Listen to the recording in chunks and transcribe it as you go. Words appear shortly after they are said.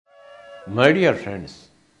My dear friends,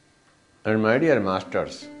 and my dear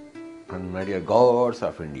masters, and my dear gods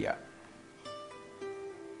of India,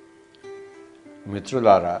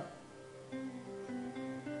 మిత్రులారా,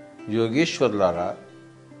 యోగేశ్వర్లారా,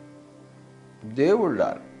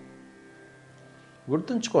 దేవుళ్ళారా,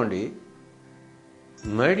 గుర్తుంచుకోండి,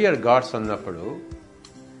 my dear God's అన్నప్పుడు,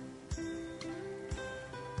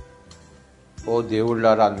 ఓ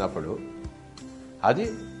దేవుళ్ళారా అన్నప్పుడు అది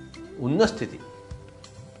ఉన్న స్థితి,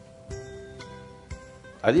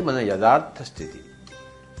 అది మన యథార్థ స్థితి.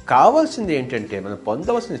 కావాల్సింది ఏంటంటే, మనం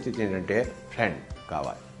పొందవలసిన స్థితి ఏంటంటే ఫ్రెండ్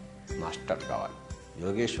కావాలి, మాస్టర్ కావాలి,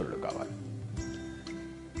 యోగేశ్వరుడు కావాలి.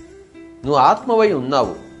 నువ్వు ఆత్మవై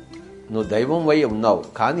ఉన్నావు, నువ్వు దైవం వై ఉన్నావు,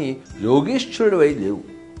 కానీ యోగేశ్వరుడు వై లేవు,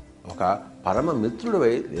 ఒక పరమ మిత్రుడు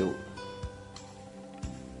వై లేవు.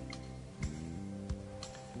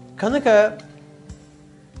 కనుక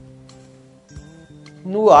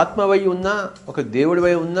నువ్వు ఆత్మవై ఉన్నా, ఒక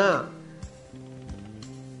దేవుడివై ఉన్నా,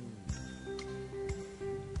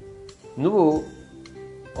 నువ్వు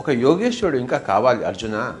ఒక యోగేశ్వరుడు ఇంకా కావాలి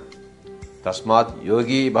అర్జున. తస్మాత్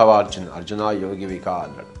యోగి భవ అర్జున, అర్జున యోగివిక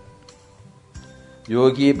అన్నాడు.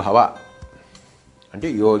 యోగి భవ అంటే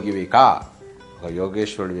యోగివిక, ఒక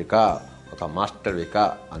యోగేశ్వరుడివిక, ఒక మాస్టర్విక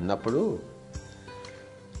అన్నప్పుడు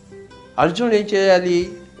అర్జునుడు ఏం చేయాలి?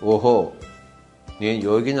 ఓహో, నేను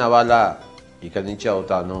యోగిని అవ్వాలా, ఇక నుంచి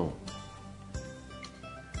అవుతాను.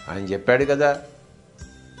 ఆయన చెప్పాడు కదా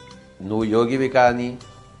నువ్వు యోగివిక అని,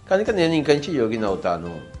 కనుక నేను ఇంక నుంచి యోగిని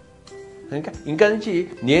అవుతాను. ఇంక నుంచి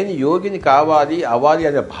నేను యోగిని కావాలి, అవ్వాలి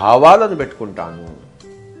అనే భావాలను పెట్టుకుంటాను.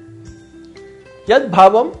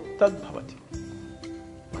 యద్భావం తద్భవతి.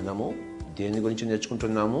 మనము దేని గురించి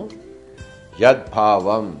నేర్చుకుంటున్నాము?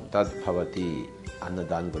 యద్భావం తద్భవతి అన్న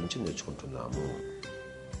దాని గురించి నేర్చుకుంటున్నాము.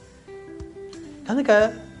 కనుక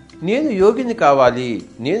నేను యోగిని కావాలి,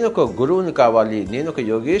 నేను ఒక గురువుని కావాలి, నేను ఒక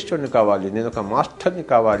యోగేశ్వరుని కావాలి, నేను ఒక మాస్టర్ని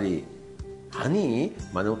కావాలి అని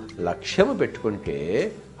మనం లక్ష్యము పెట్టుకుంటే,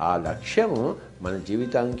 ఆ లక్ష్యము మన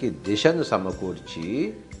జీవితానికి దిశను సమకూర్చి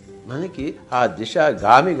మనకి ఆ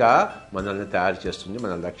దిశగామిగా మనల్ని తయారు చేస్తుంది.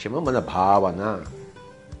 మన లక్ష్యము, మన భావన.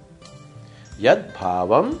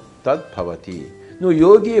 యద్భావం తద్భవతి. నువ్వు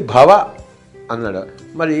యోగి భవ అన్నాడు.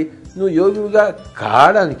 మరి నువ్వు యోగిగా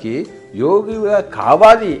కావడానికి, యోగిగా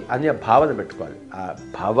కావాలి అనే భావన పెట్టుకోవాలి. ఆ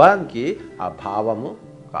భావానికి ఆ భావము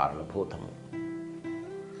కారణభూతము.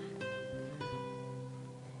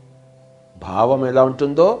 భావం ఎలా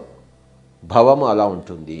ఉంటుందో భవము అలా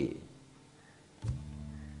ఉంటుంది.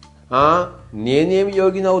 నేనేమి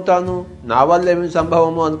యోగిని అవుతాను, నా వల్ల ఏమి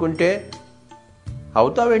సంభవము అనుకుంటే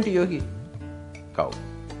అవుతావేంటి యోగి? కావు.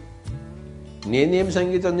 నేనేమి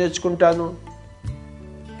సంగీతం నేర్చుకుంటాను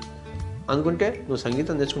అనుకుంటే నువ్వు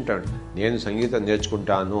సంగీతం నేర్చుకుంటావు. నేను సంగీతం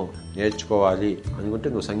నేర్చుకోవాలి అనుకుంటే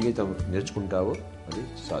నువ్వు సంగీతం నేర్చుకుంటావు, అది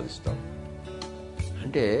సాధిస్తావు.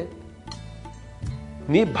 అంటే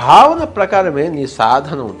నీ భావన ప్రకారమే నీ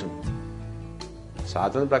సాధన ఉంటుంది.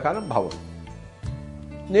 సాధన ప్రకారం భావం.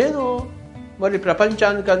 నేను మరి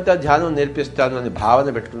ప్రపంచానికంతా ధ్యానం నేర్పిస్తాను అని భావన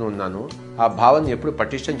పెట్టుకుని ఉన్నాను. ఆ భావన ఎప్పుడు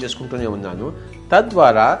పటిష్టం చేసుకుంటూనే ఉన్నాను.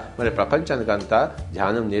 తద్వారా మరి ప్రపంచానికంతా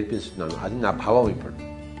ధ్యానం నేర్పిస్తున్నాను. అది నా భావం. ఇప్పుడు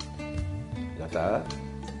గత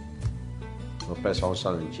 30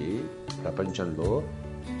 సంవత్సరాల నుంచి ప్రపంచంలో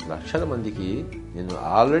లక్షల మందికి నేను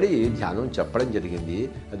ఆల్రెడీ ధ్యానం చెప్పడం జరిగింది.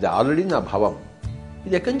 అది ఆల్రెడీ నా భావం.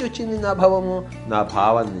 ఇది ఎక్కడి నుంచి వచ్చింది? నా భావము నా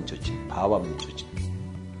భావం నుంచి వచ్చింది. భావం నుంచి వచ్చింది.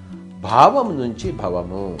 భావం నుంచి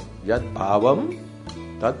భవము. యద్భావం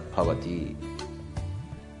తద్భవతి.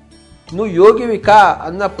 నువ్వు యోగివి కా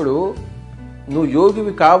అన్నప్పుడు, నువ్వు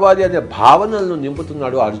యోగివి కావాలి అనే భావనలను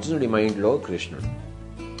నింపుతున్నాడు అర్జునుడి మైండ్లో కృష్ణుడు.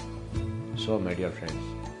 సో మై డియర్ ఫ్రెండ్స్,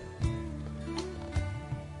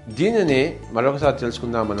 దీనిని మరొకసారి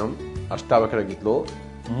తెలుసుకుందాం మనం. అష్టావక్ర గీతలో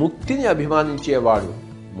ముక్తిని అభిమానించేవాడు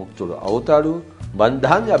ముక్తుడు అవుతాడు,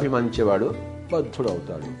 బంధాన్ని అభిమానించేవాడు బద్ధుడు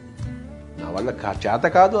అవుతాడు. నా వల్ల చేత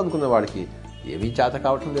కాదు అనుకున్న వాడికి ఏమీ చేత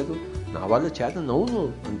కావటం లేదు, నా వల్ల చేత నవ్వును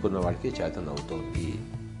అనుకున్న వాడికి చేత నవ్వుతోంది.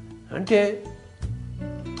 అంటే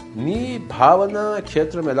నీ భావన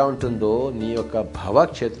క్షేత్రం ఎలా ఉంటుందో నీ యొక్క భవ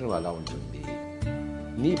క్షేత్రం అలా ఉంటుంది.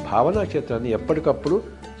 నీ భావనా క్షేత్రాన్ని ఎప్పటికప్పుడు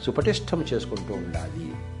సుపటిష్టం చేసుకుంటూ ఉండాలి.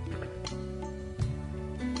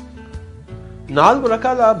 4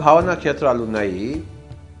 రకాల భావనా క్షేత్రాలు ఉన్నాయి.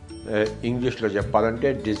 ఇంగ్లీష్లో చెప్పాలంటే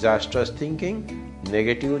disastrous thinking,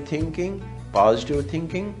 negative thinking, positive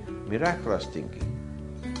thinking, miraculous thinking.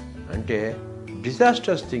 అంటే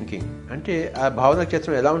డిజాస్ట్రస్ థింకింగ్ అంటే ఆ భావనా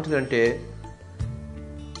క్షేత్రం ఎలా ఉంటుందంటే,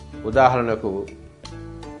 ఉదాహరణకు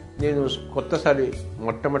నేను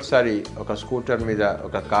మొట్టమొదటిసారి ఒక స్కూటర్ మీద,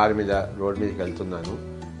 ఒక కారు మీద రోడ్ మీదకి వెళ్తున్నాను.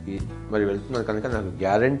 మరి వెళ్తున్నాను కనుక నాకు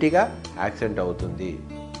గ్యారంటీగా యాక్సిడెంట్ అవుతుంది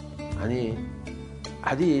అని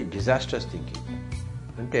అది డిజాస్టర్స్ థింకింగ్.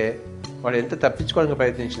 అంటే వాడు ఎంత తప్పించుకోవడానికి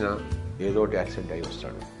ప్రయత్నించినా ఏదో ఒకటి యాక్సిడెంట్ అయి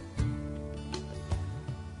వస్తాడు.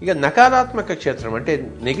 ఇక నకారాత్మక క్షేత్రం అంటే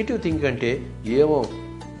నెగిటివ్ థింకింగ్ అంటే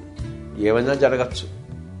ఏమైనా జరగచ్చు,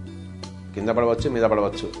 కింద పడవచ్చు మీద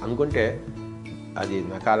పడవచ్చు అనుకుంటే అది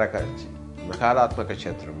నకారాత్మక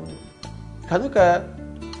క్షేత్రము. కనుక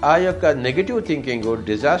ఆ యొక్క నెగిటివ్ థింకింగ్,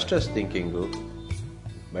 డిజాస్టర్స్ థింకింగ్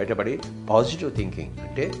బయటపడి పాజిటివ్ థింకింగ్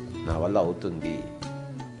అంటే నా వల్ల అవుతుంది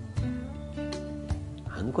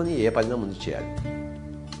అనుకుని ఏ పనిలో ముందు చేయాలి.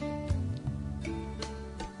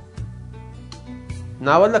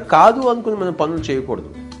 నా వల్ల కాదు అనుకుని మనం పనులు చేయకూడదు.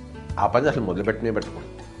 ఆ పని అసలు మొదలుపెట్టనే పెట్టకూడదు.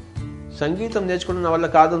 సంగీతం నేర్చుకోవడం నా వల్ల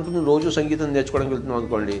కాదు అనుకుని రోజు సంగీతం నేర్చుకోవడానికి వెళ్తున్నాం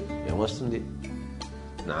అనుకోండి, ఏమొస్తుంది?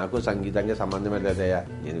 నాకు సంగీతంగా సంబంధమే లేదయ్యా,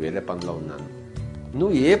 నేను వేరే పనిలో ఉన్నాను.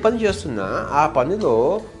 నువ్వు ఏ పని చేస్తున్నా ఆ పనిలో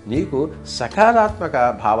నీకు సకారాత్మక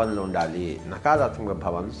భావనలు ఉండాలి, నకారాత్మక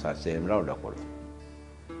భావనలు ససేమిరా ఉండకూడదు.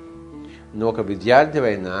 నువ్వు ఒక విద్యార్థి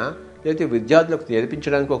అయినా, లేకపోతే విద్యార్థులకు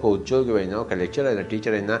నేర్పించడానికి ఒక ఉద్యోగి అయినా, ఒక లెక్చరర్ అయినా,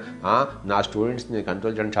 టీచర్ అయినా, నా స్టూడెంట్స్ని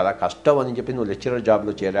కంట్రోల్ చేయడం చాలా కష్టం అని చెప్పి నువ్వు లెక్చరర్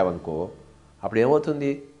జాబ్లో చేరావనుకో, అప్పుడు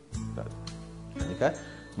ఏమవుతుంది? కనుక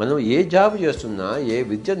మనం ఏ జాబ్ చేస్తున్నా, ఏ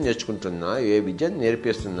విద్యను నేర్చుకుంటున్నా, ఏ విద్యను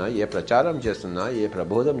నేర్పిస్తున్నా, ఏ ప్రచారం చేస్తున్నా, ఏ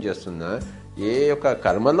ప్రబోధం చేస్తున్నా, ఏ యొక్క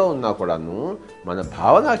కర్మలో ఉన్నా కూడాను మన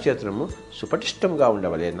భావనా క్షేత్రము సుపటిష్టంగా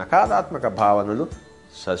ఉండవలే. నకారాత్మక భావనలు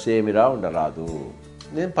ససేమిరా ఉండరాదు.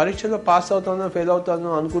 నేను పరీక్షలో పాస్ అవుతాను, ఫెయిల్ అవుతాను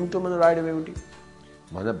అనుకుంటూ మనం రాయడం ఏమిటి?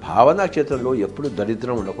 మన భావనా క్షేత్రంలో ఎప్పుడు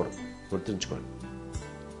దరిద్రం ఉండకూడదు, గుర్తుంచుకోండి.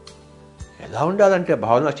 ఎలా ఉండాలంటే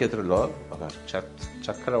భావనా క్షేత్రంలో ఒక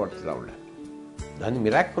చక్రవర్తిలా ఉండాలి. దాన్ని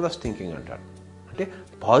మిరాక్యులస్ థింకింగ్ అంటారు. అంటే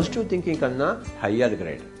పాజిటివ్ థింకింగ్ కన్నా హయ్యర్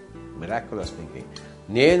గ్రేడ్ మిరాక్యులస్ థింకింగ్.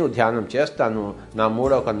 నేను ధ్యానం చేస్తాను, నా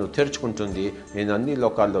మూడవ కన్ను తెరుచుకుంటుంది, నేను అన్ని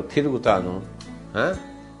లోకాల్లో తిరుగుతాను,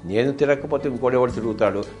 నేను తిరగకపోతే ఇంకోడెవడు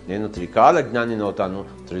తిరుగుతాడు, నేను త్రికాల జ్ఞానిని అవుతాను,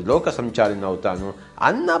 త్రిలోక సంచారిని అవుతాను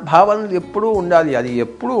అన్న భావనలు ఎప్పుడూ ఉండాలి. అది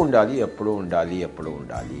ఎప్పుడూ ఉండాలి, ఎప్పుడూ ఉండాలి, ఎప్పుడూ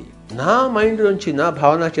ఉండాలి. నా మైండ్ నుంచి, నా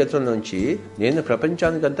భావనా క్షేత్రం నుంచి నేను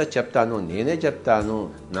ప్రపంచానికంతా చెప్తాను, నేనే చెప్తాను,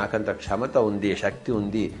 నాకంత క్షమత ఉంది, శక్తి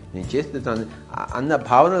ఉంది, నేను చేస్తాను అన్న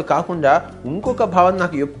భావనలు కాకుండా ఇంకొక భావన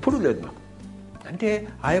నాకు ఎప్పుడూ లేదు. నాకు అంటే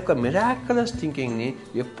ఆ యొక్క మిరాక్యులస్ థింకింగ్ని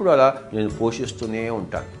ఎప్పుడు అలా నేను పోషిస్తూనే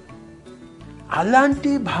ఉంటాను.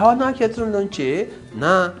 అలాంటి భావనా క్షేత్రం నుంచి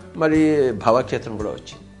నా భావక్షేత్రం కూడా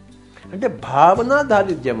వచ్చింది. అంటే భావనా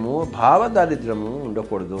దారిద్ర్యము, భావ దారిద్ర్యము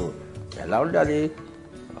ఉండకూడదు. ఎలా ఉండాలి?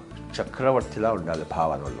 చక్రవర్తిలా ఉండాలి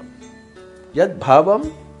భావనలో. యద్భావం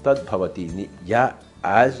తద్భవతి,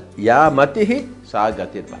 యా మతి సా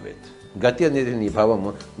గతి భవేత్. గతి అనేది నీ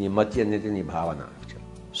భావము, నీ మతి అనేది నీ భావన.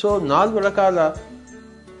 సో 4 రకాల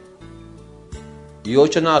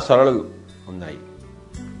యోచనా సరళులు ఉన్నాయి.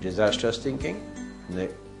 Disasters thinking,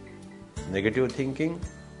 negative thinking,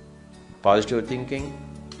 positive thinking,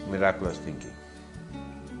 miraculous thinking.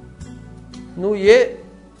 నువ్వు ఏ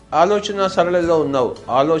ఆలోచన సరళిలో ఉన్నావు,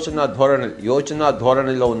 యోచనా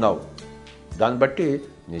ధోరణిలో ఉన్నావు, దాన్ని బట్టి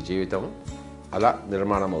నీ జీవితం అలా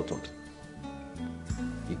నిర్మాణం అవుతుంది.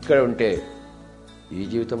 ఇక్కడ ఉంటే ఈ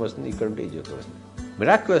జీవితం వస్తుంది, ఇక్కడ ఉంటే ఈ జీవితం వస్తుంది.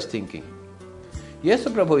 Miraculous thinking. యేసు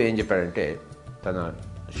ప్రభు ఏం చెప్పాడంటే తన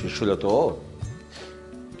శిష్యులతో,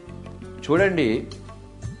 చూడండి,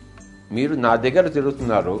 మీరు నా దగ్గర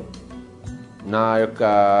తిరుగుతున్నారు, నా యొక్క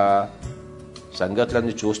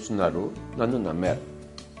సంగతులన్నీ చూస్తున్నారు, నన్ను నమ్మారు.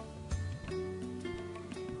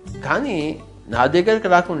 కానీ నా దగ్గరికి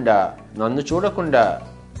రాకుండా, నన్ను చూడకుండా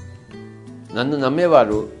నన్ను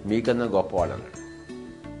నమ్మేవారు మీకన్నా గొప్పవాడు అన్నాడు.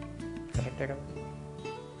 కరెక్టే కదా?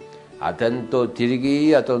 అతనితో తిరిగి,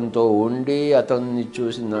 అతనితో ఉండి, అతన్ని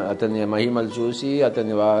చూసి, అతని మహిమలు చూసి,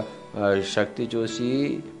 అతని శక్తి చూసి,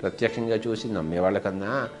 ప్రత్యక్షంగా చూసి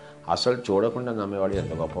నమ్మేవాళ్ళకన్నా అసలు చూడకుండా నమ్మేవాళ్ళు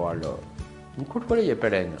ఎంత గొప్పవాళ్ళు. ఇంకోటి కూడా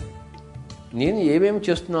చెప్పాడు ఆయన, నేను ఏమేమి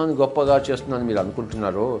చేస్తున్నాను, గొప్పగా చేస్తున్నాను మీరు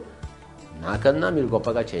అనుకుంటున్నారో, నాకన్నా మీరు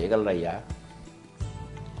గొప్పగా చేయగలరయ్యా.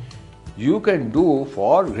 You can do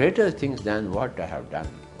far greater things than what I have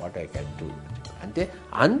done, what I can do. అంటే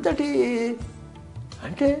అంతటి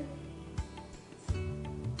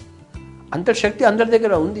శక్తి అందరి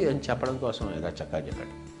దగ్గర ఉంది అని చెప్పడం కోసం ఇలా చక్కగా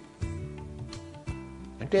చెప్పాడు.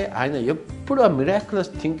 అంటే ఆయన ఎప్పుడు ఆ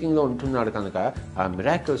మిరాక్యులస్ థింకింగ్లో ఉంటున్నాడు కనుక ఆ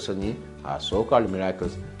మిరాక్యుల్స్ అని, ఆ సోకాల్డ్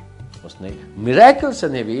మిరాక్యుల్స్ వస్తున్నాయి. మిరాక్యుల్స్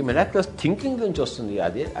అనేవి మిరాక్యులస్ థింకింగ్ నుంచి వస్తుంది.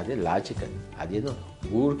 అదే లాజిక్. అదేదో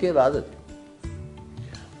ఊరికే రాదు. అది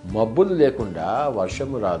మబ్బులు లేకుండా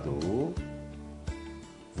వర్షము రాదు,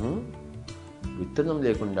 విత్తనం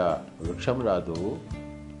లేకుండా వృక్షం రాదు.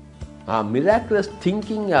 ఆ మిరాక్యులస్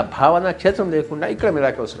థింకింగ్, ఆ భావన క్షేత్రం లేకుండా ఇక్కడ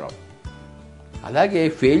మిరాక్యులస్ రావు. అలాగే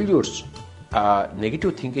ఫెయిల్యూర్స్, ఆ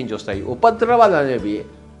నెగిటివ్ థింకింగ్ వస్తాయి. ఉపద్రవాలు అనేవి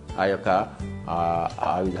ఆ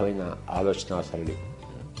విధమైన ఆలోచన సరళి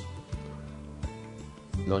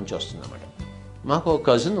లోంచి వస్తుందన్నమాట. మాకు ఒక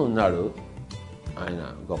కజిన్ ఉన్నాడు, ఆయన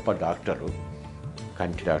గొప్ప డాక్టరు,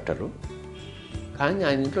 కంటి డాక్టరు. కానీ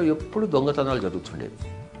ఆయన ఇంట్లో ఎప్పుడు దొంగతనాలు జరుగుతుండేవి.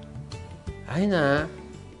 ఆయన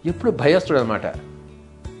ఎప్పుడు భయస్తుడు అనమాట,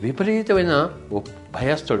 విపరీతమైన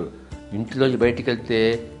భయస్తుడు. ఇంట్లోంచి బయటికి వెళ్తే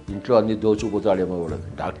ఇంట్లో అన్ని దోచుకుపోతాడేమో కూడా,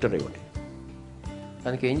 డాక్టర్ ఇవ్వండి.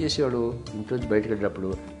 దానికి ఏం చేసేవాడు, ఇంట్లోంచి బయటకు వెళ్ళినప్పుడు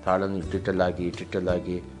తాళం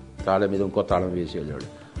ఇట్టిట్టలాగి తాళం మీద ఇంకో తాళం వేసి వెళ్ళేవాడు.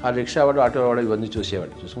 ఆ రిక్షా వాడు, ఆటో వాడు ఇవన్నీ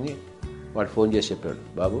చూసుకుని వాడు ఫోన్ చేసి చెప్పాడు,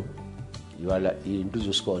 బాబు ఇవాళ ఈ ఇంటి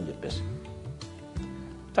చూసుకో అని చెప్పేసి.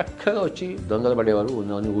 చక్కగా వచ్చి దొంగలు పడేవారు,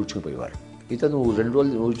 ఉన్నవన్నీ ఊడ్చుకుని పోయేవారు. ఇతను 2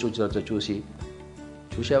 రోజులు ఊడ్చి వచ్చిన తర్వాత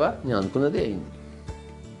చూసావా నేను అనుకున్నదే అయింది.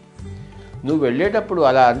 నువ్వు వెళ్ళేటప్పుడు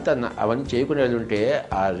అలా అంతా అవన్నీ చేయకుండా ఉంటే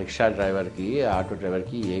ఆ రిక్షా డ్రైవర్కి, ఆటో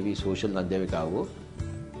డ్రైవర్కి ఏవి సోషల్ అందేవి కావు,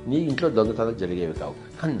 నీ ఇంట్లో దొంగతనాలు జరిగేవి కావు.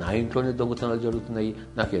 కానీ నా ఇంట్లోనే దొంగతనాలు జరుగుతున్నాయి,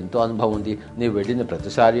 నాకు ఎంతో అనుభవం ఉంది, నేను వెళ్ళిన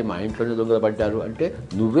ప్రతిసారి మా ఇంట్లోనే దొంగలు పడ్డారు అంటే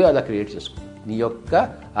నువ్వే అలా క్రియేట్ చేసుకో. నీ యొక్క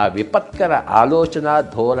ఆ విపత్కర ఆలోచన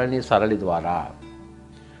ధోరణి సరళి ద్వారా.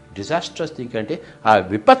 డిజాస్ట్రస్ థింక్ అంటే ఆ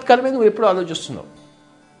విపత్కరమే నువ్వు ఎప్పుడు ఆలోచిస్తున్నావు,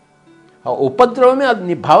 ఆ ఉపద్రవమే, అది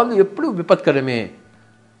నీ భావన ఎప్పుడు విపత్కరమే.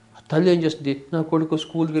 తల్లి ఏం చేస్తుంది, నా కొడుకు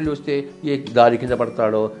స్కూల్కి వెళ్ళి వస్తే ఏ దారి కింద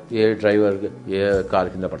పడతాడో, ఏ డ్రైవర్ ఏ కారు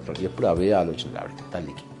కింద పడతాడో, ఎప్పుడు అవే ఆలోచనలు ఆవిడకి,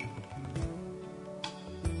 తల్లికి.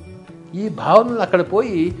 ఈ భావనలు అక్కడ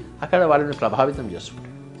పోయి అక్కడ వాళ్ళని ప్రభావితం చేస్తుంటాయి.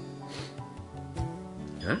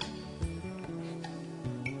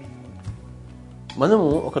 మనము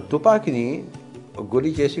ఒక తుపాకీని గురి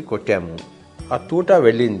చేసి కొట్టాము, ఆ తూట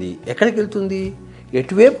వెళ్ళింది, ఎక్కడికి వెళ్తుంది?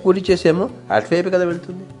 ఎటువైపు గురి చేసామో అటువైపు కదా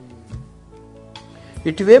వెళ్తుంది.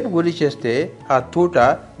 ఇటువైపు గురి చేస్తే ఆ తూట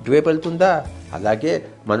ఇటువైపు వెళ్తుందా? అలాగే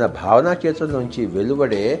మన భావనా క్షేత్రం నుంచి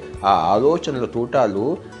వెలువడే ఆ ఆలోచనల తూటాలు,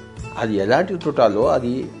 అది ఎలాంటి తూటాలో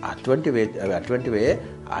అది అటువంటివే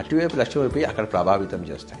అటువైపు లక్ష్యం అయిపోయి అక్కడ ప్రభావితం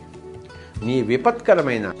చేస్తాయి. నీ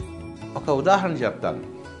విపత్కరమైన ఒక ఉదాహరణ చెప్తాను.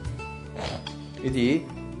 ఇది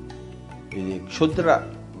క్షుద్ర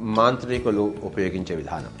మాంత్రికులు ఉపయోగించే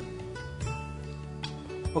విధానం.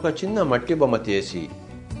 ఒక చిన్న మట్టి బొమ్మ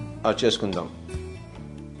చేసుకుందాం.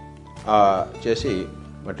 చేసి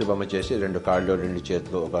మట్టి బొమ్మ చేసి 2 కాళ్ళు 2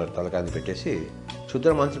 చేతులు ఒక తలకాన్ని పెట్టేసి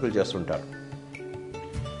క్షుద్ర మాంత్రికులు చేస్తుంటారు.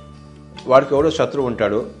 వాడికి ఎవడో శత్రువు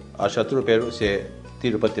ఉంటాడు, ఆ శత్రువు పేరు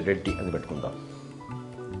తిరుపతి రెడ్డి అని పెట్టుకుందాం.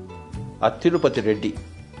 ఆ తిరుపతి రెడ్డి,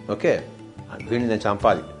 ఓకే, వీడిని నేను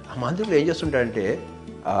చంపాలి. ఆ మాంత్రికులు ఏం చేస్తుంటాడంటే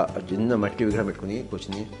ఆ చిన్న మట్టి విగ్రహం పెట్టుకుని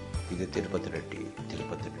కూర్చుని, ఇది తిరుపతి రెడ్డి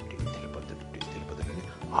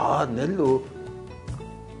 6 నెలలు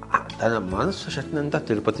తన మనస్సు శక్తిని అంతా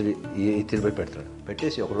తిరుపతి పెడతాడు.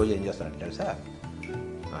 పెట్టేసి ఒకరోజు ఏం చేస్తాడంటే తెలుసా,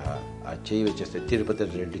 ఆ చెయ్యి వచ్చేస్తే తిరుపతి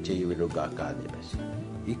రెడ్డి చెయ్యి విలుగాక అని చెప్పేసి,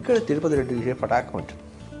 ఇక్కడ తిరుపతి రెడ్డి పటాకం ఉంటుంది.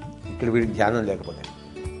 ఇక్కడ వీడికి ధ్యానం లేకపోతే.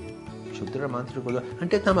 క్షుద్ర మాంత్రికులు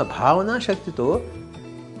అంటే తమ భావనా శక్తితో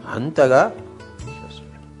అంతగా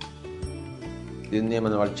చేస్తుంటారు. దీన్నే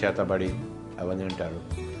మన వాళ్ళు చేతబడి అవన్నీ అంటారు.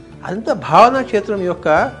 అంత భావనా క్షేత్రం యొక్క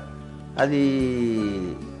అది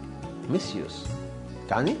మిస్యూస్,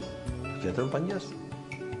 కానీ క్షేత్రం పనిచేస్తుంది.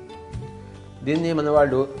 దీన్ని మన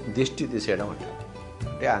వాళ్ళు దిష్టి తీసేయడం అంటారు.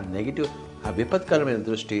 అంటే ఆ నెగిటివ్, ఆ విపత్కరమైన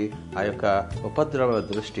దృష్టి, ఆ యొక్క ఉపద్రవ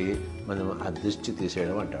దృష్టి మనం ఆ దృష్టి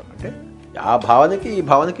తీసేయడం అంటాం. అంటే ఆ భావనకి ఈ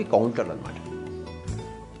భావనకి కౌంటర్ అన్నమాట.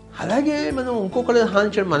 అలాగే మనం ఇంకొకరిని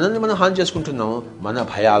హాని చేయడం, మనల్ని మనం హాని చేసుకుంటున్నాం మన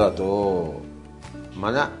భయాలతో,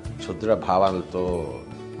 మన క్షుద్ర భావనలతో,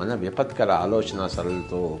 మన విపత్కర ఆలోచన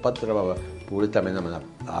సరళితో, ఉపద్రవ పూరితమైన మన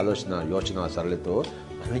యోచన సరళితో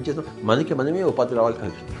మనం ఏం చేస్తాం, మనమే ఉపద్రవాలు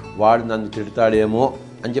కలిగి. వాడు నన్ను తిడతాడేమో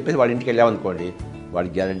అని చెప్పేసి వాడి ఇంటికి వెళ్ళామనుకోండి, వాడు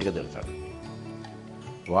గ్యారంటీగా తిడతాడు.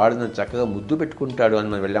 వాడు నన్ను చక్కగా ముద్దు పెట్టుకుంటాడు అని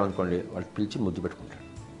మనం వెళ్ళామనుకోండి, వాడు పిలిచి ముద్దు పెట్టుకుంటాడు.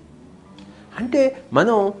 అంటే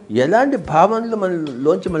మనం ఎలాంటి భావనలు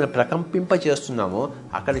మనలోంచి మనం ప్రకంపింప చేస్తున్నామో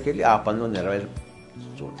అక్కడికి వెళ్ళి ఆ పనులు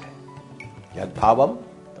నెరవేరుతూ ఉంటాయి. యద్భావం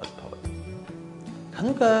తద్భవం.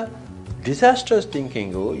 కనుక డిజాస్టర్స్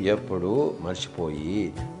థింకింగ్ ఎప్పుడు మర్చిపోయి,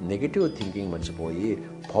 నెగిటివ్ థింకింగ్ మర్చిపోయి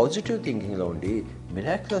పాజిటివ్ థింకింగ్లో ఉండి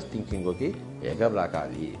మిరాక్యులస్ థింకింగ్లోకి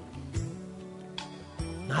ఎగరాకాలి.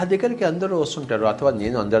 నా దగ్గరికి అందరూ వస్తుంటారు, అథవా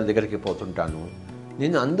నేను అందరి దగ్గరికి పోతుంటాను.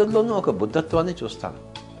 నేను అందరిలోనూ ఒక బుద్ధత్వాన్ని చూస్తాను,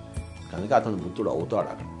 కనుక అతను బుద్ధుడు అవుతాడు.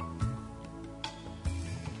 అక్కడ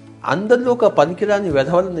అందరిలో ఒక పనికిరాని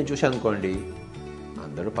వెధవలను నేను చూశాను అనుకోండి,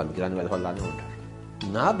 అందరూ పనికిరాని వెధవల్లానే ఉంటారు.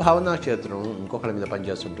 నా భావనా క్షేత్రం ఇంకొకరి మీద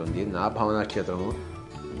పనిచేస్తుంటుంది, నా భావనా క్షేత్రం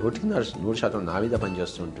 100% నా మీద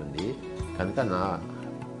పనిచేస్తుంటుంది. కనుక నా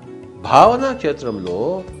భావనా క్షేత్రంలో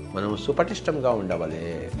మనం సుపటిష్టంగా ఉండవలే.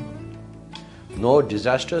 నో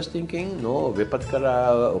డిజాస్టర్స్ థింకింగ్, నో విపత్కర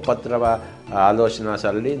ఉపద్రవ ఆలోచన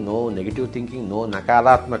సరళి, నో నెగిటివ్ థింకింగ్, నో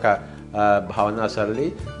నకారాత్మక భావనా సరళి.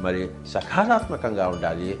 మరి సకారాత్మకంగా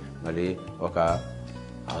ఉండాలి. మరి ఒక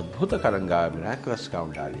అద్భుతకరంగా మిరాక్యులస్గా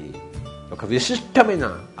ఉండాలి. ఒక విశిష్టమైన,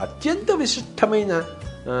 అత్యంత విశిష్టమైన,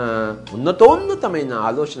 ఉన్నతోన్నతమైన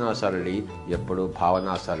ఆలోచన సరళి ఎప్పుడు,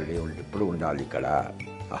 భావనా సరళి ఎప్పుడు ఉండాలి. ఇక్కడ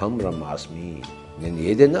అహం బ్రహ్మాస్మి, నేను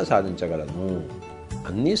ఏదైనా సాధించగలను,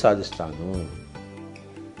 అన్నీ సాధిస్తాను,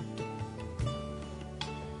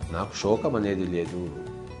 నాకు శోకం అనేది లేదు,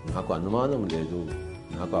 నాకు అనుమానం లేదు,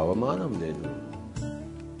 నాకు అవమానం లేదు,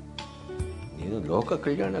 నేను లోక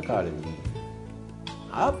కళ్యాణకారిని.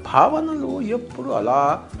 ఆ భావనలు ఎప్పుడు అలా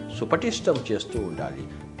సుపటిష్టం చేస్తూ ఉండాలి.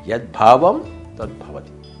 యద్భావం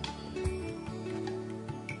తద్భవతి.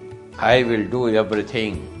 I will do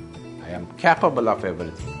everything, I'm capable of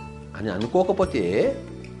everything అని అనుకోకపోతే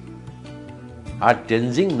ఆ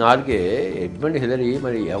టెన్జింగ్ నార్గే, ఎడ్మండ్ హిలరీ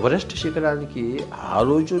మరి ఎవరెస్ట్ శిఖరానికి ఆ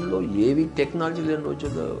రోజుల్లో ఏవి టెక్నాలజీ లేని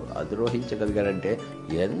రోజుల్లో అధిరోహించగలిగారంటే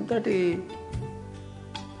ఎంతటి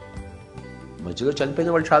మధ్యలో చనిపోయిన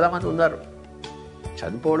వాళ్ళు చాలామంది ఉన్నారు.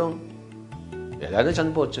 చనిపోవడం ఎలాగో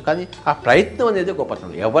చనిపోవచ్చు, కానీ ఆ ప్రయత్నం అనేది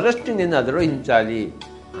గొప్పతనం. ఎవరెస్ట్ని నేను అధిరోహించాలి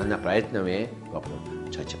అన్న ప్రయత్నమే గొప్పతనం.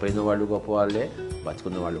 చచ్చిపోయిన వాళ్ళు గొప్పవాళ్ళే,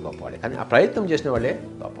 బతుకున్న వాళ్ళు గొప్పవాళ్ళే, కానీ ఆ ప్రయత్నం చేసిన వాళ్ళే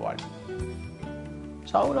గొప్పవాళ్ళు.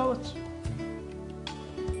 చావు రావచ్చు,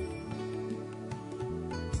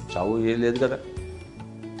 చావు ఏం లేదు కదా,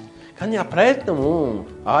 కానీ ఆ ప్రయత్నము,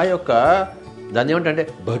 ఆ యొక్క దాన్ని ఏమంటే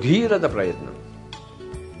భగీరథ ప్రయత్నం.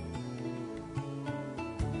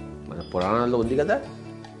 మన పురాణాల్లో ఉంది కదా,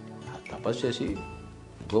 తపస్సు చేసి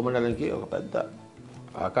భూమండలానికి ఒక పెద్ద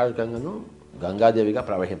ఆకాశగంగను గంగాదేవిగా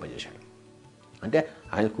ప్రవహింపజేశాడు. అంటే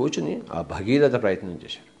ఆయన కూర్చుని ఆ భగీరథ ప్రయత్నం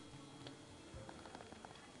చేశాడు.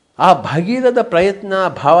 ఆ భగీరథ ప్రయత్న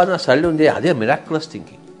భావన సరళి ఉంది, అదే మిరాక్యులస్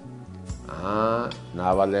థింకింగ్. నా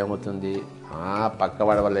వల్ల ఏమవుతుంది,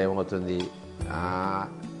 పక్కవాడి వల్ల ఏమవుతుంది,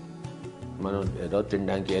 మనం ఏదో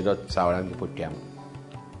తినడానికి ఏదో చావడానికి పుట్టాము.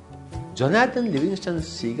 జొనాథన్ లివింగ్స్టన్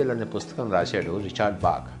సీగల్ అనే పుస్తకం రాశాడు రిచర్డ్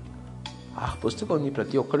బాక్. ఆ పుస్తకాన్ని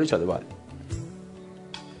ప్రతి ఒక్కరూ చదవాలి.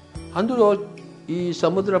 అందులో ఈ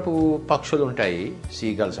సముద్రపు పక్షులు ఉంటాయి,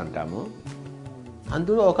 సీగల్స్ అంటాము.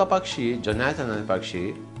 అందులో ఒక పక్షి, జొనాథన్ అనే పక్షి,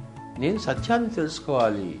 నేను సత్యాన్ని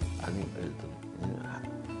తెలుసుకోవాలి అని వెళ్తుంది.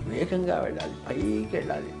 వేగంగా వెళ్ళాలి, పైకి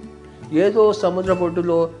వెళ్ళాలి. ఏదో సముద్ర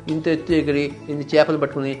బొడ్డులో ఇంత ఎత్తు ఎగిరి ఇన్ని చేపలు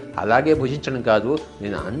పట్టుకుని అలాగే భుజించడం కాదు,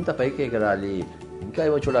 నేను అంత పైకి ఎగరాలి, ఇంకా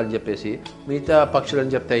ఏమో చూడాలని చెప్పేసి మిగతా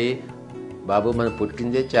పక్షులని చెప్తాయి, బాబు మనం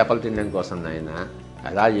పుట్టిందే చేపలు తినడం కోసం నాయన,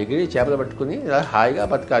 అలా ఎగిరి చేపలు పట్టుకుని ఇలా హాయిగా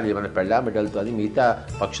బతకాలి మన పెళ్ళా బిడ్డలతో అని మిగతా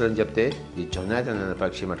పక్షులని చెప్తే, ఈ జొనాథన్ అనే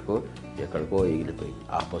పక్షి మటుకు ఎక్కడికో ఎగిరిపోయి.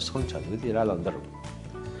 ఆ పుస్తకం చదివి తీరాలి అందరూ.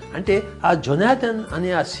 అంటే ఆ జొనాథన్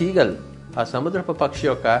అనే ఆ సీగల్, ఆ సముద్రపు పక్షి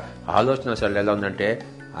యొక్క ఆలోచన సరళి ఎలా ఉందంటే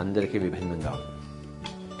అందరికీ విభిన్నంగా ఉంది.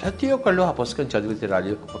 ప్రతి ఒక్కళ్ళు ఆ పుస్తకం చదివి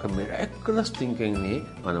తీరాలి, ఒక మిరాక్యులస్ థింకింగ్ని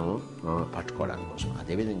మనం పట్టుకోవడానికి కోసం.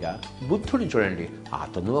 అదేవిధంగా బుద్ధుడిని చూడండి,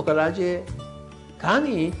 అతను ఒక రాజే,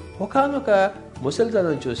 కానీ ఒకానొక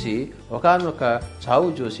ముసలితనం చూసి, ఒకానొక చావు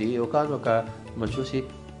చూసి, ఒకానొక మనం చూసి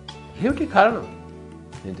ఏమిటి కారణం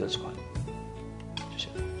నేను తెలుసుకోవాలి.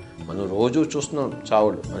 మనం రోజు చూస్తున్నాం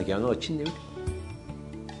చావులు, మనకి ఏమైనా వచ్చింది ఏమిటి?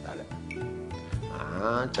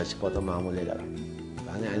 చచ్చిపోతాం మామూలే కదా,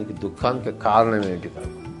 కానీ ఆయనకి దుఃఖానికి కారణం ఏంటి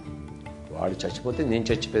కాదు. వాడు చచ్చిపోతే నేను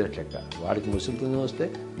చచ్చిపోయినట్లు లెక్క, వాడికి ముసలితనం వస్తే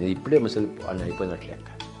నేను ఇప్పుడే ముసలి అని అయిపోయినట్లు లెక్క,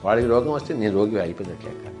 వాడికి రోగం వస్తే నేను రోగి అయిపోయినట్లు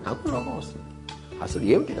లెక్క, నాకు రోగం వస్తుంది. అసలు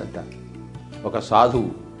ఏమిటిదంతా? ఒక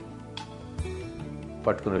సాధువు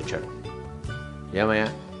పట్టుకుని వచ్చాడు. ఏమయ్యా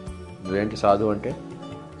నువ్వేంటి సాధువు అంటే,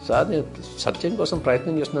 సార్ నేను సత్యం కోసం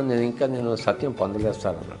ప్రయత్నం చేస్తున్నాను, నేను సత్యం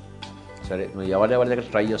పొందలేస్తానన్నాడు. సరే నువ్వు ఎవరెవరి దగ్గర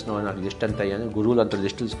ట్రై చేస్తున్నావు నాకు లిస్ట్ అంతా అయ్యాను, గురువులు అంతా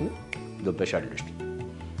లిస్ట్ తీసుకుని దుబ్బేశాడు లిస్ట్.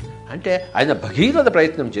 అంటే ఆయన భగీరథ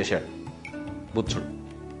ప్రయత్నం చేశాడు బుద్ధుడు.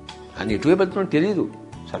 ఆయన ఎటువైపు వెళ్తున్నాడో తెలియదు,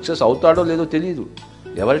 సక్సెస్ అవుతాడో లేదో తెలియదు,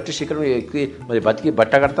 ఎవరెస్ట్ శిఖరం ఎక్కి మరి బతికి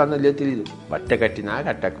బట్ట కడతానో లేదో తెలియదు. బట్ట కట్టినా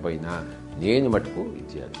కట్టకపోయినా నేను మటుకు ఇది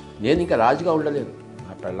చేయాలి. నేను ఇంకా రాజుగా ఉండలేను,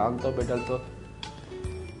 నా పిల్లలతో బిడ్డలతో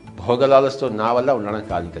భోగలాలతో నా వల్ల ఉండడం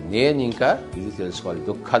కాదు, ఇంకా నేను ఇంకా ఇది తెలుసుకోవాలి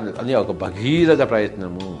దుఃఖాన్ని అని ఒక భగీరథ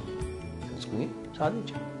ప్రయత్నము తెలుసుకుని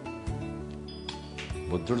సాధించాడు.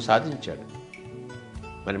 బుద్ధుడు సాధించాడు,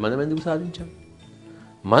 మరి మనం ఎందుకు సాధించాం?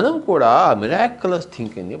 మనం కూడా మిరాక్యులస్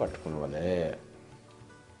థింకింగ్ని పట్టుకున్నవాళ్ళే.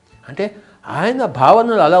 అంటే ఆయన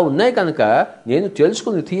భావనలు అలా ఉన్నాయి కనుక నేను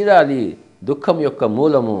తెలుసుకుని తీరాలి దుఃఖం యొక్క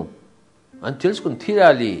మూలము అని తెలుసుకుని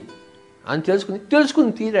తీరాలి అని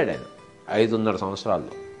తెలుసుకుని తీరాడు ఆయన 5.5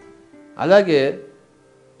 సంవత్సరాల్లో. అలాగే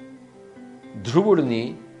ధ్రువుడిని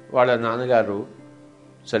వాళ్ళ నాన్నగారు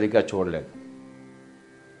సరిగ్గా చూడలేదు.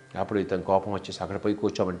 అప్పుడు ఇతను కోపం వచ్చేసి అక్కడ పోయి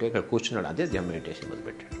కూర్చోమంటే ఇక్కడ కూర్చున్నాడు. అదే ధ్యాన మెడిటేషన్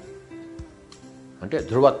మొదలుపెట్టాడు. అంటే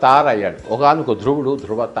ధ్రువతార అయ్యాడు. ఒకనొక ధ్రువుడు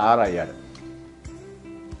ధ్రువతార అయ్యాడు.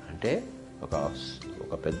 అంటే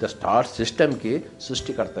ఒక పెద్ద స్టార్ సిస్టమ్కి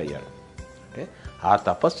సృష్టికర్త అయ్యాడు. అంటే ఆ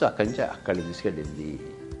తపస్సు అక్కడి నుంచి అక్కడికి తీసుకెళ్ళింది.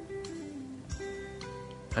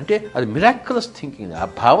 అంటే అది మిరాక్యులస్ థింకింగ్. ఆ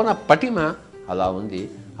భావన పటిమ అలా ఉంది,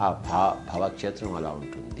 ఆ భావక్షేత్రం అలా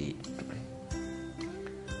ఉంటుంది.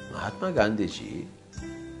 మహాత్మా గాంధీజీ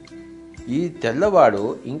ఈ తెల్లవాడు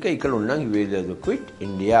ఇంకా ఇక్కడ ఉండడానికి వీల్లేదు, క్విట్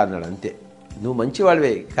ఇండియా అన్నాడు. అంతే, నువ్వు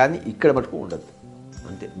మంచివాడివే కానీ ఇక్కడ మటుకు ఉండదు.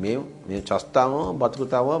 అంతే, మేము చస్తామో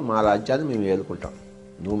బతుకుతామో మా రాజ్యాన్ని మేము ఏలుకుంటాం,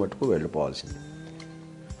 నువ్వు మటుకు వెళ్ళిపోవాల్సింది.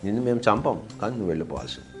 నిన్ను మేము చంపం కానీ నువ్వు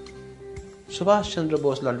వెళ్ళిపోవాల్సింది. సుభాష్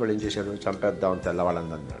చంద్రబోస్ లాంటి వాడు ఏం చేశాడు? చంపేద్దాం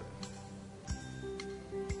తెల్లవాళ్ళని అన్నాడు.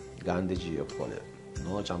 గాంధీజీ ఒప్పుకోలేదు,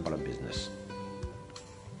 నో చంపడం బిజినెస్.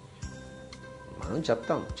 మనం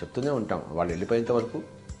చెప్తూనే ఉంటాం, వాళ్ళు వెళ్ళిపోయేంత వరకు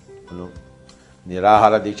మనం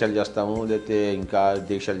నిరాహార దీక్షలు చేస్తాము, లేకపోతే ఇంకా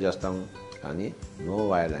దీక్షలు చేస్తాము, కానీ నో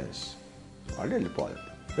వయలెన్స్. వాళ్ళు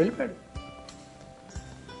వెళ్ళిపోయాడు.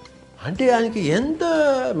 అంటే ఆయనకి ఎంత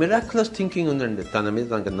మిరాక్యులస్ థింకింగ్ ఉందండి, తన మీద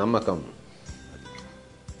తనకు నమ్మకం,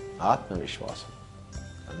 ఆత్మవిశ్వాసం.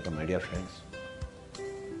 కనుక my dear friends,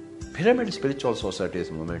 pyramid spiritual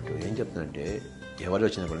societies moment ఏం చెప్తుందంటే, ఎవరు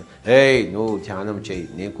వచ్చినప్పుడు నువ్వు ధ్యానం చేయి,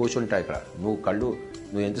 నేను కూర్చుంటా ఇక్కడ,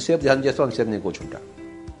 నువ్వు ఎంతసేపు ధ్యానం చేస్తావు అంతసేపు నేను కూర్చుంటా.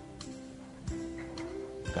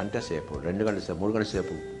 గంట సేపు, 2 గంటల సేపు, 3 గంటల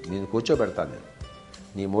సేపు నేను కూర్చోబెడతాను.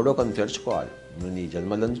 నీ మూడో కన్ను తెరుచుకోవాలి, నువ్వు నీ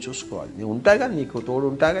జన్మలను చూసుకోవాలి. నేను ఉంటాగా, నీకు తోడు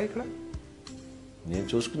ఉంటాగా, ఇక్కడ నేను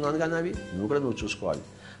చూసుకున్నాను కానీ అవి నువ్వు చూసుకోవాలి.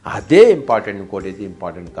 అదే ఇంపార్టెంట్, ఇంకోటి అయితే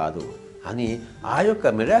ఇంపార్టెంట్ కాదు అని ఆ యొక్క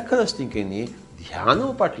మిరాక్యులస్ థింకింగ్ని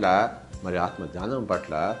ధ్యానం పట్ల, మరి ఆత్మధ్యానం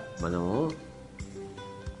పట్ల మనము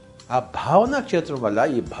ఆ భావనా క్షేత్రం వల్ల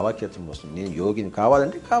ఈ భావక్షేత్రం వస్తుంది. నేను యోగిని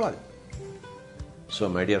కావాలంటే కావాలి. So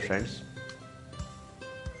my dear friends,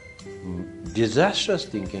 disastrous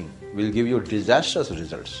thinking will give you disastrous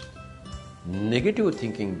results. Negative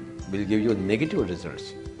thinking will give you negative results.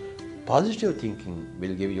 Positive thinking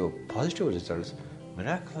will give you positive results.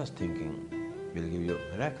 Miraculous thinking will give you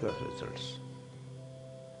miraculous results.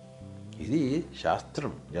 ఇది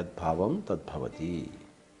శాస్త్రం. యద్భావం తద్భవతి.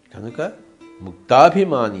 కనుక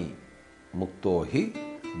ముక్తాభిమాని ముక్తో హి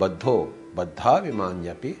బద్ధో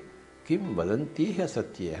బద్ధాభిమాన్యపి కిం వదంతీహ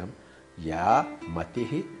సత్యేహం yeah మతి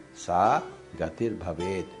సా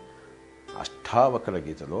గతిర్భవేత్. అష్టావకర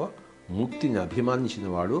గీతలో ముక్తిని అభిమానించిన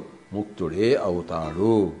వాడు ముక్తుడే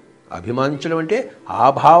అవుతాడు. అభిమానించడం అంటే ఆ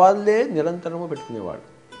భావాలే నిరంతరము పెట్టుకునేవాడు.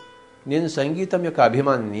 నేను సంగీతం యొక్క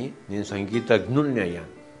అభిమానిని, నేను సంగీతజ్ఞుల్ని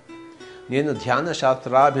అయ్యాను. నేను ధ్యాన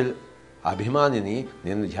అభిమానిని,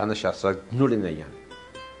 నేను ధ్యాన శాస్త్రజ్ఞుడిని అయ్యాను.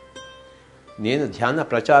 నేను ధ్యాన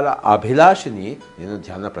ప్రచార అభిలాషిని, నేను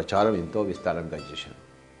ధ్యాన ప్రచారం ఎంతో విస్తారంగా చేశాను.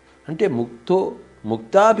 అంటే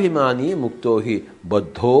ముక్తాభిమాని ముక్తో హి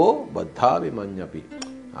బద్ధో బద్ధాభిమాన్యపి.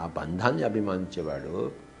 ఆ బంధాన్ని అభిమానించేవాడు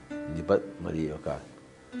మరి ఒక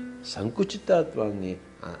సంకుచితత్వాన్ని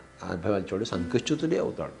అభిమానించేవాడు సంకుచితుడే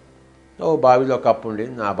అవుతాడు. బావిలో కప్పు ఉండి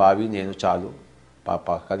నా బావి నేను చాలు,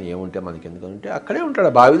 పక్కన ఏముంటే మనకి ఎందుకంటే అక్కడే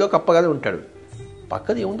ఉంటాడు, బావిలో కప్పగానే ఉంటాడు.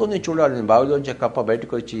 పక్కన ఏముందో నేను చూడాలి. నేను బావిలోంచి కప్ప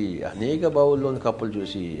బయటకు వచ్చి అనేక బావుల్లోని కప్పలు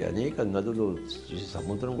చూసి, అనేక నదులు చూసి,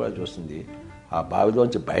 సముద్రం కూడా చూస్తుంది. ఆ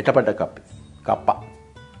బావిలోంచి బయటపడ్డ కప్ప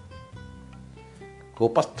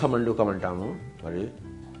కూపస్థ మండుకం అంటాము. మరి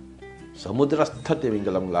సముద్రస్థ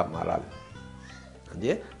తిమింగలంలా మారాలి.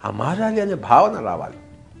 అదే ఆ మారాలి అనే భావన రావాలి.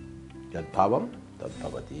 యద్భావం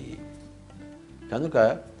తద్భవతి. కనుక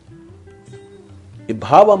ఈ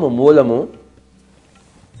భావము మూలము,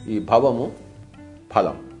 ఈ భావము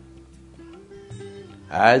ఫలం.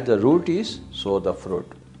 As the route is so the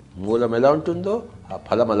fruit. మూలం ఎలా ఉంటుందో ఆ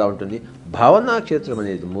ఫలం అలా ఉంటుంది. భావనా క్షేత్రం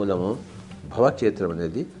అనేది మూలము, భవక్షేత్రం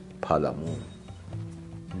అనేది ఫలము.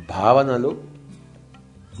 భావనలు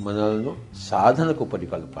మనలను సాధనకు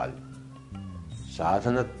పరికల్పాలి.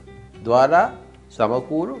 సాధన ద్వారా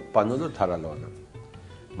సమకూరు పనులు ధరలోన.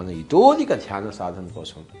 మన ఇతోధిక ధ్యాన సాధన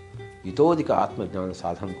కోసం, ఇతోధిక ఆత్మజ్ఞాన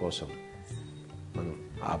సాధన కోసం మనం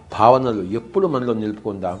ఆ భావనలు ఎప్పుడు మనలో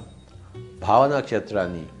నిలుపుకుందాం. భావనా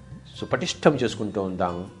క్షేత్రాన్ని సుపటిష్టం చేసుకుంటూ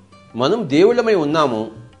ఉందాము. మనం దేవుళ్ళమై ఉన్నాము,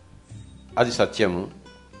 అది సత్యము.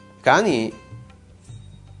 కానీ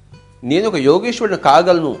నేను ఒక యోగేశ్వరుని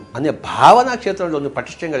కాగలను అనే భావనా క్షేత్రంలో నువ్వు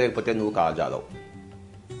పటిష్టంగా లేకపోతే నువ్వు కాజాలవు.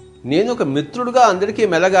 నేను ఒక మిత్రుడుగా అందరికీ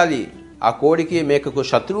మెలగాలి, ఆ కోడికి మేకకు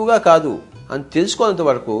శత్రువుగా కాదు అని తెలుసుకున్నంత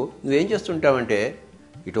వరకు నువ్వేం చేస్తుంటావంటే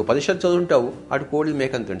ఇటు ఉపనిషత్తు చదువుంటావు, అటు కోడి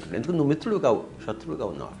మేకని తింటుంటావు. ఎందుకు? నువ్వు మిత్రుడు కావు, శత్రువుగా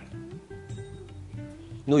ఉన్నావు.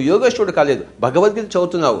 నువ్వు యోగేశ్వరుడు కాలేదు. భగవద్గీత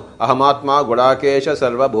చదువుతున్నావు. అహమాత్మా గుడాకేశ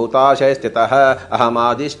సర్వభూతాశయ స్థిత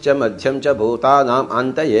అహమాదిశ్చ మధ్యం చ భూతానాం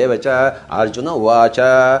అంత ఏవ చ. అర్జున ఉవాచ.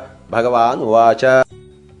 భగవాన్ ఉవాచ.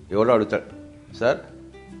 ఎవరో అడుగుతాడు, సార్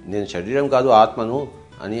నేను శరీరం కాదు ఆత్మను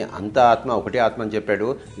అని, అంత ఆత్మ ఒకటే ఆత్మ అని చెప్పాడు,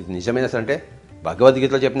 ఇది నిజమైన అంటే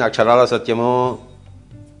భగవద్గీతలో చెప్పిన అక్షరాల సత్యము.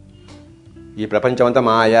 ఈ ప్రపంచం అంతా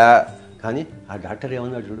మాయా. కానీ ఆ డాక్టర్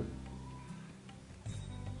ఏమన్నాడు చూడు,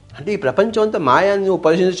 అంటే ఈ ప్రపంచం అంతా మాయాన్ని నువ్వు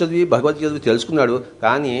పరిశీలించి చదివి భగవద్గీత చదివి తెలుసుకున్నాడు,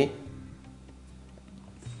 కానీ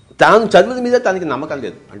తాను చదివిన మీద తనకి నమ్మకం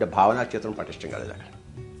లేదు. అంటే భావనా క్షేత్రం పటిష్టం కాలేదు. అక్కడ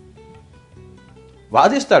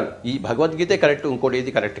వాదిస్తాడు, ఈ భగవద్గీతే కరెక్ట్, ఇంకోటి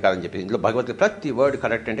ఏది కరెక్ట్ కాదని చెప్పి. ఇందులో భగవద్గీత ప్రతి వర్డ్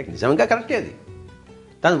కరెక్ట్ అంటే నిజంగా కరెక్టే అది.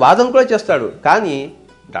 తను వాదన కూడా చేస్తాడు, కానీ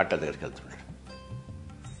డాక్టర్ దగ్గరికి వెళ్తున్నాడు,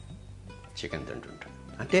 చికెన్ తింటుంటాడు.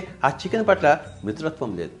 అంటే ఆ చికెన్ పట్ల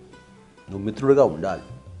మిత్రత్వం లేదు. నువ్వు మిత్రుడుగా ఉండాలి.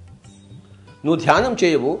 నువ్వు ధ్యానం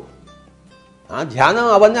చేయవు, ధ్యానం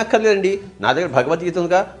అవన్నీ అక్కర్లేదండి, నా దగ్గర భగవద్గీత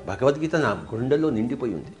ఉందిగా, భగవద్గీత నా గుండెల్లో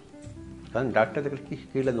నిండిపోయి ఉంది, కానీ డాక్టర్ దగ్గరికి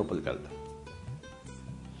కీళ్ళ నొప్పులకి వెళ్తాం.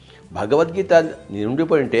 భగవద్గీత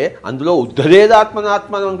నిండిపోయి ఉంటే అందులో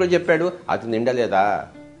ఉద్ధరేదాత్మనాత్మను అని కూడా చెప్పాడు, అది నిండలేదా?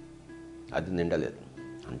 అది నిండలేదు.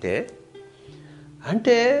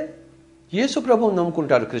 అంటే యేసు ప్రభువుని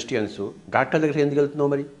నమ్ముకుంటారు క్రిస్టియన్స్, డాక్టర్ దగ్గరికి ఎందుకు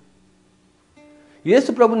వెళ్తున్నావు? మరి యేసు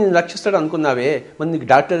ప్రభు నేను రక్షిస్తాడు అనుకున్నావే, మరి నీకు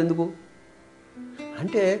డాక్టర్ ఎందుకు?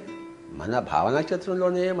 అంటే మన భావనా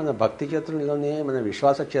క్షేత్రంలోనే, మన భక్తి క్షేత్రంలోనే, మన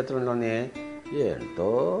విశ్వాస క్షేత్రంలోనే ఏంటో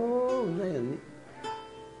ఉన్నాయన్నీ.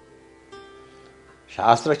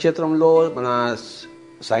 శాస్త్ర క్షేత్రంలో, మన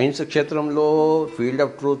సైన్స్ క్షేత్రంలో, ఫీల్డ్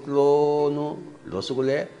ఆఫ్ ట్రూత్లోనూ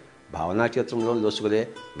లొసుగులే, భావనా క్షేత్రంలో లొసుగులే,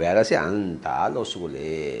 వేరసి అంతా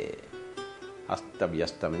లొసుగులే,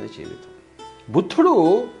 అస్తవ్యస్తమైన జీవితం. బుద్ధుడు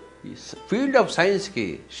ఈ ఫీల్డ్ ఆఫ్ సైన్స్కి,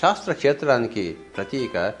 శాస్త్ర క్షేత్రానికి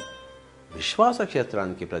ప్రతీక, విశ్వాస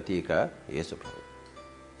క్షేత్రానికి ప్రతీక యేసు ప్రభు,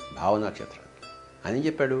 భావనా క్షేత్రానికి అని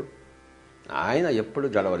చెప్పాడు. ఆయన ఎప్పుడు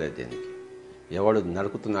జడవలేదు దేనికి. ఎవడు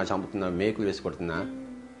నరుకుతున్నా, చంపుతున్నా, మేకులు వేసి కొడుతున్నా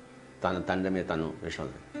తన తండ్రి తను విశ్వం,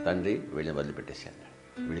 తండ్రి వీళ్ళని వదిలిపెట్టేసాడు,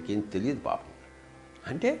 వీళ్ళకి ఏం తెలియదు పాపం.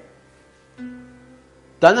 అంటే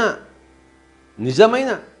తన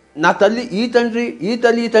నిజమైన నా తల్లి ఈ తండ్రి, ఈ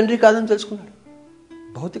తల్లి ఈ తండ్రి కాదని తెలుసుకున్నాడు.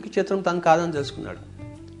 భౌతిక క్షేత్రం తను కాదని తెలుసుకున్నాడు.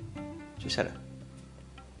 చూసారా,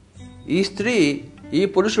 ఈ స్త్రీ, ఈ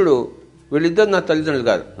పురుషుడు, వీళ్ళిద్దరు నా తల్లిదండ్రులు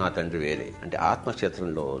కాదు, నా తండ్రి వేరే. అంటే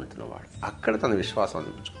ఆత్మక్షేత్రంలో ఉంటున్నవాడు అక్కడ తన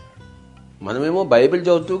విశ్వాసాన్ని ఉంచుకున్నాడు. మనమేమో బైబిల్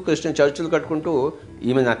చదువుతూ క్రిస్టియన్ చర్చిలు కట్టుకుంటూ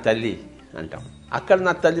ఈమె నా తల్లి అంటాం. అక్కడ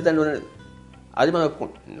నా తల్లిదండ్రులు, అది మన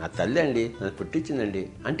నా తల్లి అండి, నన్ను పుట్టించిందండి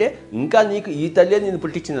అంటే ఇంకా నీకు ఈ తల్లి నేను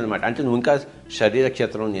పుట్టించింది అనమాట. అంటే నువ్వు ఇంకా శరీర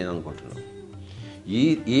క్షేత్రం నేను అనుకుంటున్నావు.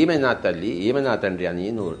 ఈమె నా తల్లి, ఈమె నా తండ్రి అని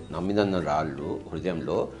నువ్వు నమ్మినన్న రాళ్ళు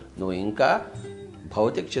హృదయంలో నువ్వు ఇంకా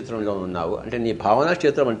భౌతిక క్షేత్రంలో ఉన్నావు. అంటే నీ భావనా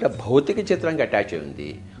క్షేత్రం అంటే భౌతిక క్షేత్రానికి అటాచ్ అయి ఉంది,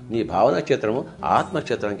 నీ భావనా క్షేత్రము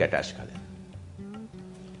ఆత్మక్షేత్రానికి అటాచ్ కాలేదు.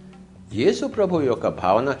 యేసు ప్రభు యొక్క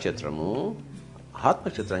భావనా క్షేత్రము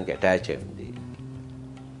ఆత్మక్షేత్రానికి అటాచ్ అయి ఉంది.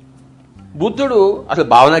 బుద్ధుడు అసలు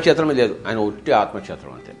భావనా క్షేత్రమే లేదు, ఆయన ఉట్టి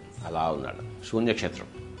ఆత్మక్షేత్రం అంతే, అలా ఉన్నాడు. శూన్యక్షేత్రం,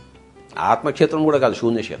 ఆత్మక్షేత్రం కూడా కాదు,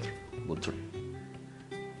 శూన్యక్షేత్రం. బుద్ధుడు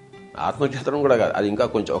ఆత్మక్షేత్రం కూడా కాదు, అది ఇంకా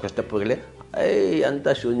కొంచెం ఒక స్టెప్ వెళ్ళి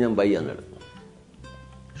అంతా శూన్యం బై అన్నాడు,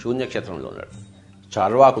 శూన్యక్షేత్రంలో ఉన్నాడు.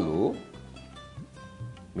 చార్వాకులు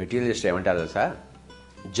మెటీరియలిస్ట్ ఏమంటారు తెలుసా?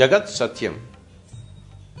 జగత్ సత్యం,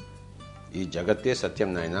 ఈ జగత్తే సత్యం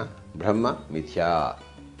నాయన, బ్రహ్మ మిథ్యా,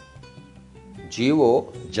 జీవో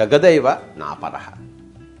జగదైవ నాపరః.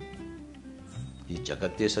 ఈ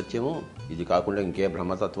జగత్తే సత్యము, ఇది కాకుండా ఇంకే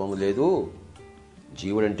బ్రహ్మతత్వము లేదు.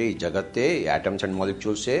 జీవుడంటే ఈ జగత్తే, యాటమ్స్ అండ్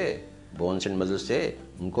మాలిక్యూల్సే, బోన్స్ అండ్ మజిల్సే,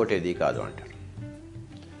 ఇంకోటి ఏది కాదు అంటారు.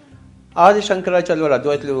 ఆది శంకరాచార్యులు వారు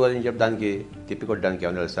అద్వైతులు అని చెప్పడానికి తిప్పికొట్టడానికి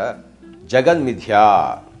ఏమన్నా తెలుసా? జగన్మిథ్యా,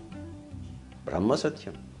 బ్రహ్మ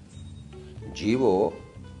సత్యం, జీవో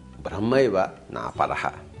బ్రహ్మైవ నాపరః.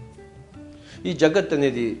 ఈ జగత్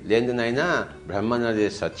అనేది లేనిదైనా బ్రహ్మ అనేది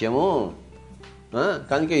సత్యము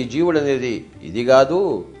కనుక ఈ జీవుడు అనేది ఇది కాదు,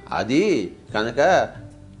 అది కనుక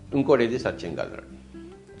ఇంకోటి ఇది సత్యం కాదు.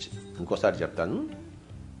 ఇంకోసారి చెప్తాను.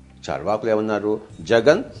 చార్వాకులు ఏమన్నారు?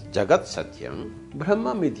 జగత్ సత్యం,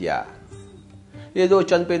 బ్రహ్మ మిథ్య. ఏదో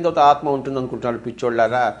చనిపోయిన తర్వాత ఆత్మ ఉంటుంది అనుకుంటున్నాడు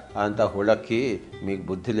పిచ్చోళ్ళారా, అంతా హుళక్కి, మీకు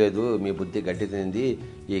బుద్ధి లేదు, మీ బుద్ధి గడ్డి తినింది,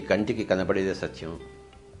 ఈ కంటికి కనబడేదే సత్యం.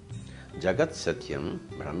 జగత్ సత్యం,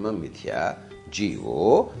 బ్రహ్మ మిథ్య, జీవో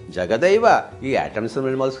జగదైవ. ఈ యాటమ్స్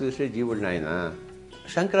చూసే జీవుడు నాయన.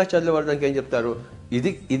 శంకరాచార్యుల వారు దానికి ఏం చెప్తారు?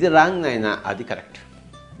 ఇది రాంగ్ నాయన, అది కరెక్ట్.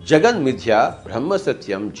 జగన్ మిథ్య, బ్రహ్మ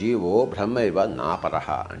సత్యం, జీవో బ్రహ్మైవ నాపరః.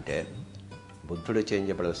 అంటే బుద్ధుడు ఏం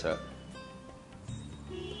చెప్పడు సార్?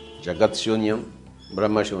 జగత్ శూన్యం,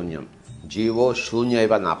 బ్రహ్మ శూన్యం, జీవో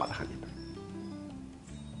శూన్యైవ నాపరః.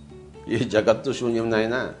 ఈ జగత్తు శూన్యం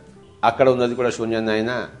నాయన, అక్కడ ఉన్నది కూడా శూన్యం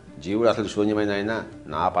నాయన, జీవుడు అసలు శూన్యమైన ఆయన,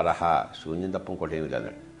 నాపరః, శూన్యం తప్ప ఇంకోటి ఏమి లేదు,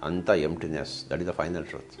 అంతా emptiness. That is the final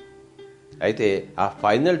truth. అయితే ఆ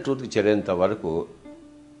ఫైనల్ ట్రూత్కి చేరేంత వరకు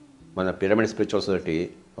మన పిరమిడ్ స్పిరిచువల్ సొసైటీ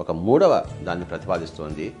ఒక మూడవ దాన్ని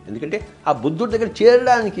ప్రతిపాదిస్తోంది. ఎందుకంటే ఆ బుద్ధుడి దగ్గర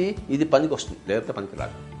చేరడానికి ఇది పనికి వస్తుంది, లేకపోతే పనికి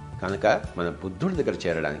రాదు. కనుక మన బుద్ధుడి దగ్గర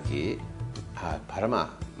చేరడానికి ఆ పరమ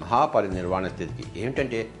మహాపరినిర్వాణ స్థితికి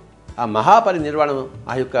ఏమిటంటే ఆ మహాపరినిర్వాణం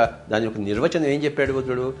దాని యొక్క నిర్వచనం ఏం చెప్పాడు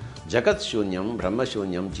బుద్ధుడు? జగత్ శూన్యం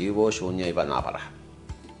బ్రహ్మశూన్యం జీవో శూన్య ఇవ నాపరః.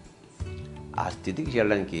 ఆ స్థితికి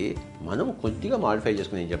చేరడానికి మనం కొద్దిగా మాడిఫై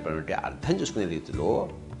చేసుకుని ఏం చెప్పాడంటే అర్థం చేసుకునే రీతిలో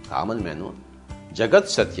కామన్ మ్యాను జగత్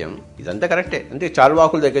సత్యం, ఇదంతా కరెక్టే. అంటే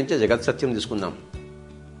చార్వాకుల దగ్గర నుంచి జగత్ సత్యం తీసుకున్నాం,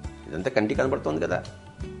 ఇదంతా కంటికి కనబడుతోంది కదా,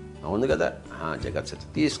 అవును కదా, జగత్ సత్యం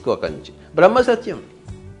తీసుకోకంచి. బ్రహ్మ సత్యం,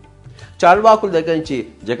 చార్వాకుల దగ్గర నుంచి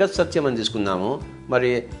జగత్ సత్యం అని తీసుకున్నాము, మరి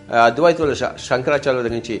అద్వైతుల శంకరాచార్యుల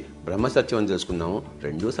దగ్గర నుంచి బ్రహ్మ సత్యం అని తెలుసుకున్నాము.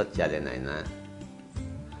 రెండూ సత్యాలేనాయన.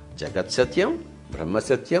 జగత్ సత్యం బ్రహ్మ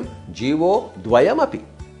సత్యం జీవో ద్వయమపి,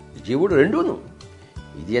 జీవుడు రెండూను.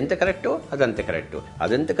 ఇది ఎంత కరెక్టో అదంత కరెక్టు,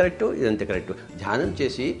 అదంత కరెక్టు ఇదంత కరెక్టు. ధ్యానం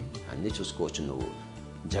చేసి అన్నీ చూసుకోవచ్చు నువ్వు.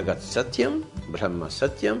 జగత్ సత్యం బ్రహ్మ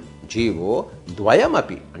సత్యం జీవో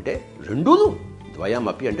ద్వయమపి అంటే రెండూను,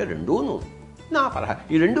 ద్వయమపి అంటే రెండూను నా పరహ,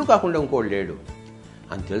 ఈ రెండూ కాకుండా ఇంకోటి లేడు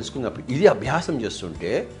అని తెలుసుకున్నప్పుడు ఇది అభ్యాసం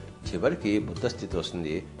చేస్తుంటే చివరికి బుద్ధస్థితి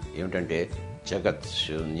వస్తుంది. ఏమిటంటే జగత్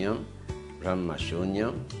శూన్యం బ్రహ్మ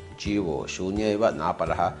శూన్యం జీవో శూన్యవ నా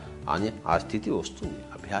పరహ అని ఆ స్థితి వస్తుంది,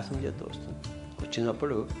 అభ్యాసం చేస్తూ వస్తుంది.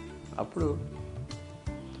 వచ్చినప్పుడు అప్పుడు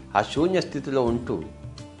ఆ శూన్య స్థితిలో ఉంటూ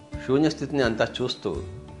శూన్యస్థితిని అంతా చూస్తూ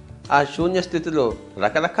ఆ శూన్యస్థితిలో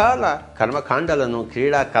రకరకాల కర్మకాండాలను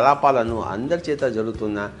క్రీడాకలాపాలను అందరి చేత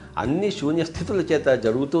జరుగుతున్న అన్ని శూన్యస్థితుల చేత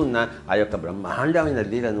జరుగుతున్న ఆ యొక్క బ్రహ్మాండమైన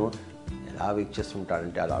లీలను ఎలా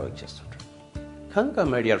వీక్షిస్తుంటాడంటే అలా వీక్షిస్తుంటాడు. కనుక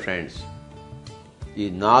మై డియర్ ఫ్రెండ్స్, ఈ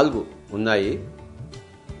 4 ఉన్నాయి,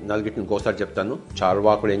 4టిని ఇంకోసారి చెప్తాను.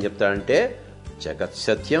 చార్వాకుడు ఏం చెప్తాడంటే జగత్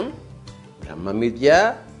సత్యం బ్రహ్మమిద్య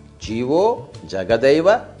జీవో జగదైవ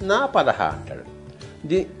నా పరహ అంటాడు.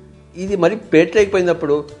 ఇది మరి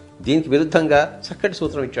పేటరైపోయినప్పుడు దీనికి విరుద్ధంగా చక్కటి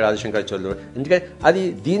సూత్రం ఇచ్చాడు ఆదిశంకరాచార్యులు. ఎందుకంటే అది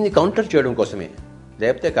దీన్ని కౌంటర్ చేయడం కోసమే,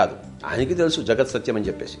 లేకపోతే కాదు. ఆయనకి తెలుసు జగత్ సత్యం అని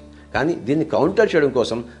చెప్పేసి, కానీ దీన్ని కౌంటర్ చేయడం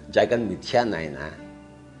కోసం జగన్ మిథ్యా నాయన,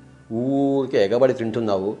 ఊరికే ఎగబడి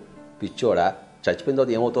తింటున్నావు పిచ్చోడా, చచ్చిపోయిన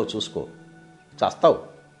తర్వాత ఏమవుతావు చూసుకో, చేస్తావు,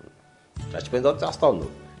 చచ్చిపోయిన తర్వాత చేస్తావు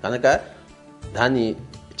నువ్వు. కనుక దాన్ని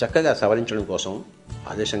చక్కగా సవరించడం కోసం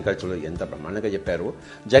ఆదిశంకరాచార్యులు ఎంత బ్రహ్మాండంగా చెప్పారు.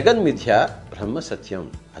 జగన్ మిథ్య బ్రహ్మ సత్యం,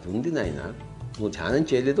 అది ఉంది నాయన, నువ్వు ధ్యానం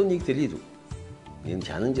చేయలేదో నీకు తెలియదు, నేను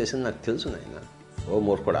ధ్యానం చేసింది నాకు తెలుసు నాయన, ఓ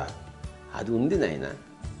మూర్ఖుడా, అది ఉంది నాయన.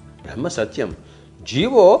 బ్రహ్మ సత్యం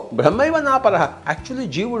జీవో బ్రహ్మైవ నా పరహ, యాక్చువల్లీ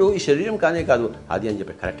జీవుడు ఈ శరీరం కానే కాదు అది అని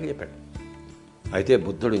చెప్పాడు, కరెక్ట్గా చెప్పాడు. అయితే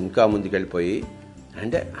బుద్ధుడు ఇంకా ముందుకెళ్ళిపోయి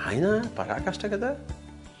అంటే ఆయన పరాకాష్ట కదా,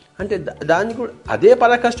 అంటే దాన్ని కూడా అదే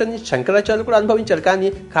పరాకాష్టాన్ని శంకరాచార్యులు కూడా అనుభవించారు, కానీ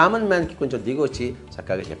కామన్ మ్యాన్కి కొంచెం దిగి వచ్చి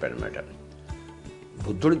చక్కగా చెప్పాడు అనమాట.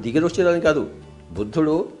 బుద్ధుడు దిగి వచ్చేదని కాదు,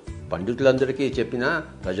 బుద్ధుడు పండితులందరికీ చెప్పినా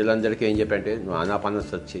ప్రజలందరికీ ఏం చెప్పాడంటే నువ్వు ఆనాపాన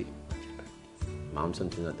సచ్చి మాంసం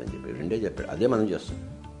తినద్దని చెప్పి రెండే చెప్పాడు. అదే మనం చేస్తాం.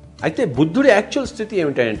 అయితే బుద్ధుడి యాక్చువల్ స్థితి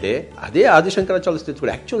ఏమిటంటే అదే ఆదిశంకరాచార్యుల స్థితి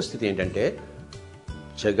కూడా యాక్చువల్ స్థితి ఏంటంటే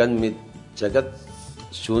జగత్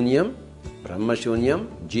శూన్యం బ్రహ్మశూన్యం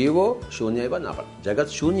జీవో శూన్యవ నా పరహ.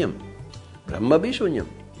 జగత్ శూన్యం బ్రహ్మభి శూన్యం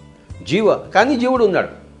జీవ, కానీ జీవుడు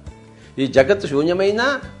ఉన్నాడు. ఈ జగత్ శూన్యమైన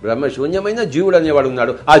బ్రహ్మ శూన్యమైన జీవుడు అనేవాడు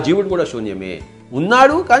ఉన్నాడు, ఆ జీవుడు కూడా శూన్యమే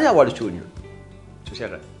ఉన్నాడు, కానీ ఆ వాడు శూన్యుడు.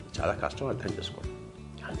 చూసారా, చాలా కష్టం అర్థం చేసుకోవడం.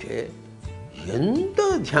 అంటే ఎంత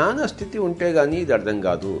ధ్యాన స్థితి ఉంటే కానీ ఇది అర్థం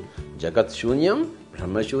కాదు. జగత్ శూన్యం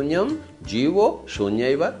బ్రహ్మశూన్యం జీవో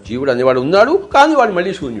శూన్యవ, జీవుడు అనేవాడు ఉన్నాడు, కానీ వాడు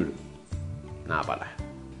మళ్ళీ శూన్యుడు నా పరహ.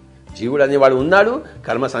 జీవుడు అనేవాడు ఉన్నాడు,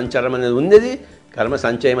 కర్మ సంచారం అనేది ఉన్నది, కర్మ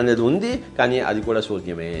సంచయం అనేది ఉంది, కానీ అది కూడా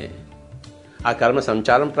శూన్యమే. ఆ కర్మ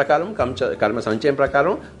సంచారం ప్రకారం కర్మ సంచయం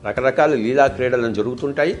ప్రకారం రకరకాల లీలా క్రీడలను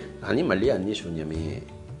జరుగుతుంటాయి, కానీ మళ్ళీ అన్నీ శూన్యమే.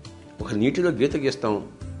 ఒక నీటిలో గీత గీస్తాం,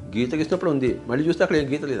 గీత గీసినప్పుడు ఉంది, మళ్ళీ చూస్తే అక్కడ ఏం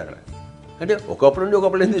గీత లేదు అక్కడ. అంటే ఒకప్పుడు నుండి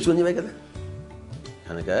ఒకప్పుడు ఏంది శూన్యమే కదా.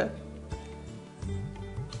 కనుక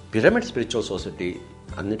పిరమిడ్ స్పిరిచువల్ సొసైటీ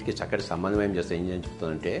అన్నిటికీ చక్కటి సమన్వయం చేస్తే ఏం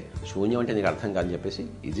చెప్తుందంటే శూన్యం అంటే నీకు అర్థం కాదని చెప్పేసి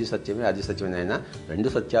ఇది సత్యమే అది సత్యమే అయినా రెండు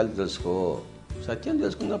సత్యాలు తెలుసుకో. సత్యం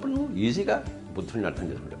తెలుసుకున్నప్పుడు నువ్వు ఈజీగా బుద్ధుడిని అర్థం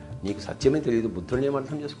చేసుకుంటావు. నీకు సత్యమే తెలియదు, బుద్ధుడిని ఏం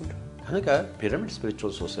అర్థం చేసుకుంటావు. కనుక పిరమిడ్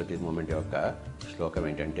స్పిరిచువల్ సొసైటీ మూమెంట్ యొక్క శ్లోకం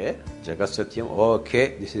ఏంటంటే జగత్ సత్యం, okay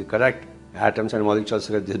this is correct, atoms and molecules,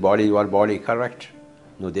 this body your body correct,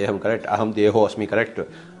 నువ్వు దేహం కరెక్ట్, అహం దేహోస్మి కరెక్ట్,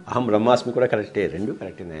 అహం బ్రహ్మాస్మి కూడా కరెక్టే, రెండు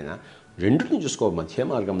కరెక్టే నాయన. రెండుని చూసుకో, మధ్య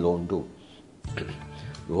మార్గంలో ఉంటూ.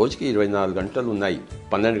 రోజుకి 24 గంటలు ఉన్నాయి,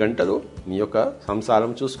 12 గంటలు నీ యొక్క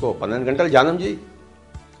సంసారం చూసుకో, 12 గంటలు ధ్యానం చేయి.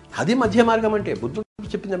 అది మధ్య మార్గం అంటే, బుద్ధుడు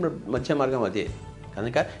చెప్పిన మధ్య మార్గం అదే.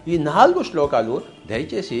 కనుక ఈ 4 శ్లోకాలు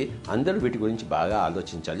దయచేసి అందరూ వీటి గురించి బాగా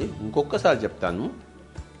ఆలోచించాలి. ఇంకొకసారి చెప్తాను.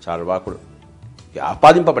 చార్వాకుడు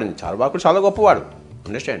ఆపాదింపబడింది, చార్వాకుడు చాలా గొప్పవాడు,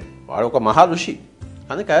 అండర్స్టాండ్, వాడు ఒక మహా ఋషి.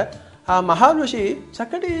 కనుక ఆ మహారుషి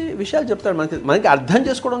చక్కటి విషయాలు చెప్తాడు. మనకి అర్థం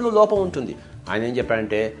చేసుకోవడంలో లోపం ఉంటుంది. ఆయన ఏం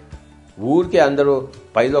చెప్పాడంటే, ఊరికే అందరూ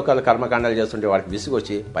పైలోకాల కర్మకాండాలు చేస్తుంటే వాడికి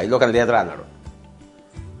విసుగొచ్చి పైలోకాలు లేదరా అన్నాడు.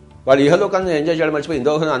 వాళ్ళు ఇహలోకాన్ని ఎంజాయ్ చేయడం మర్చిపోయి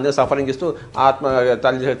ఇందోకాన్ని అందరూ సఫరింగ్ ఇస్తూ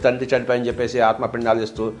తండ్రి చనిపోయని చెప్పేసి ఆత్మపిండాలు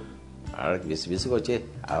ఇస్తూ వాడికి విసుగొచ్చి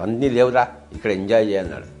అవన్నీ లేవురా, ఇక్కడ ఎంజాయ్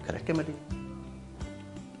చేయన్నాడు. కరెక్టే. మరి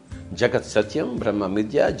జగత్ సత్యం బ్రహ్మ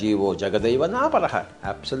మిథ్య జీవో జగదైవ నాపరః.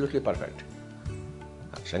 Absolutely perfect.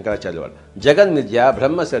 శంకరాచార్య వాళ్ళు జగన్మిథ్య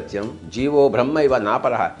బ్రహ్మ సత్యం జీవో బ్రహ్మైవ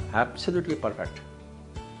నాపరః. Absolutely perfect.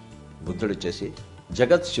 బుద్ధుడు వచ్చేసి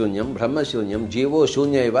జగత్ శూన్యం బ్రహ్మ శూన్యం జీవో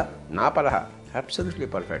శూన్యైవ నాపరః. Absolutely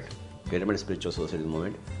perfect. Pyramid spiritual society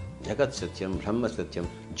movement. జగత్ సత్యం బ్రహ్మ సత్యం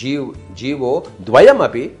జీవో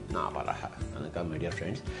ద్వయమపి నాపరః. కనుక మై డియర్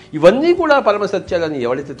ఫ్రెండ్స్, ఇవన్నీ కూడా పరమ సత్యాలని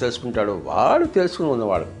ఎవరైతే తెలుసుకుంటాడో వాడు తెలుసుకుని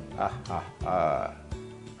ఉన్నవాడు.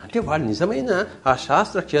 అంటే వాడు నిజమైన ఆ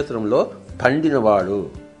శాస్త్రక్షేత్రంలో పండినవాడు.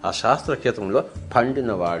 ఆ శాస్త్రక్షేత్రంలో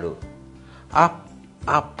పండినవాడు.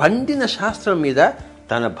 ఆ పండిన శాస్త్రం మీద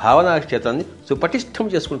తన భావనా క్షేత్రాన్ని సుపటిష్టం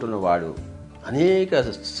చేసుకుంటున్నవాడు. అనేక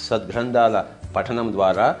సద్గ్రంథాల పఠనం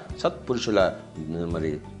ద్వారా, సత్పురుషుల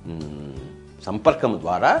మరి సంపర్కం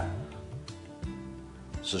ద్వారా,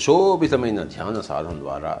 సుశోభితమైన ధ్యాన సాధన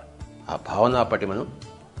ద్వారా ఆ భావనా పటిమను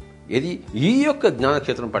ఈ యొక్క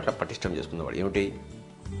జ్ఞానక్షేత్రం పట్ల పటిష్టం చేసుకున్నవాడు. ఏమిటి?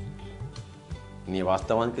 నీ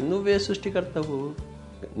వాస్తవానికి నువ్వే సృష్టికర్తవు.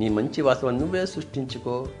 నీ మంచి వాస్తవాన్ని నువ్వే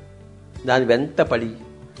సృష్టించుకో. దాని వెంటపడి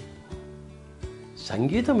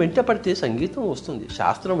సంగీతం వెంటపడితే సంగీతం వస్తుంది,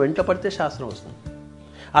 శాస్త్రం వెంటపడితే శాస్త్రం వస్తుంది.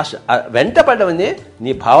 ఆ వెంటపడమనే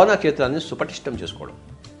నీ భావనా క్షేత్రాన్ని సుపటిష్టం చేసుకోవడం.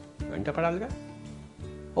 వెంటపడాలిగా.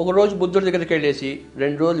 ఒకరోజు బుద్ధుడి దగ్గరికి వెళ్ళేసి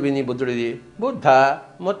 2 రోజులు విని బుద్ధుడిది బుద్ధ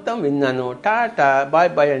మొత్తం విన్నాను, టాటా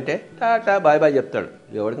బాయ్ బాయ్ అంటే టాటా బాయ్ బాయ్ చెప్తాడు.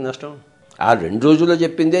 ఎవరికి నష్టం? ఆ 2 రోజుల్లో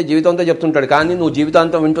చెప్పిందే జీవితంతో చెప్తుంటాడు. కానీ నువ్వు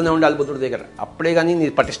జీవితాంతం వింటూనే ఉండాలి బుద్ధుడి దగ్గర. అప్పుడే కానీ నీ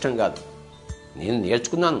పటిష్టం కాదు. నేను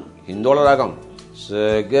నేర్చుకున్నాను హిందోళ రాగం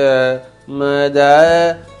సగ మద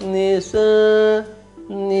నిస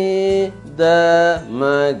ని ద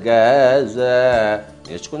మగ జ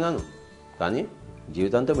నేర్చుకున్నాను. కానీ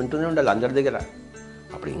జీవితాంతం వింటూనే ఉండాలి అందరి దగ్గర.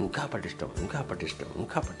 అప్పుడు ఇంకా పటిష్టం, ఇంకా పటిష్టం,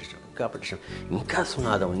 ఇంకా పటిష్టం, ఇంకా పటిష్టం, ఇంకా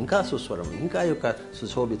సునాదం, ఇంకా సుస్వరం, ఇంకా యొక్క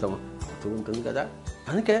సుశోభితం అవుతూ ఉంటుంది కదా.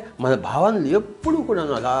 అందుకే మన భావనలు ఎప్పుడూ కూడా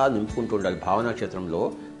అలా నింపుకుంటూ ఉండాలి భావనా క్షేత్రంలో.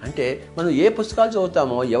 అంటే మనం ఏ పుస్తకాలు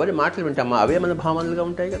చదువుతామో, ఎవరి మాటలు వింటామో అవే మన భావనలుగా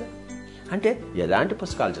ఉంటాయి కదా. అంటే ఎలాంటి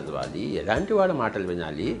పుస్తకాలు చదవాలి, ఎలాంటి వాడి మాటలు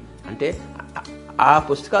వినాలి అంటే ఆ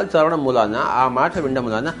పుస్తకాలు చదవడం మూలాన, ఆ మాట వినడం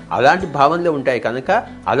మూలాన అలాంటి భావనలే ఉంటాయి. కనుక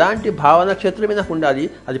అలాంటి భావనా క్షేత్రమే నాకు ఉండాలి.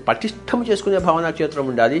 అది పటిష్టం చేసుకునే భావనా క్షేత్రం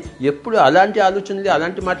ఉండాలి. ఎప్పుడు అలాంటి ఆలోచనలు,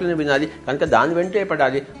 అలాంటి మాటలను వినాలి. కనుక దాని వెంటే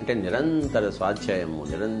పడాలి. అంటే నిరంతర స్వాధ్యాయము,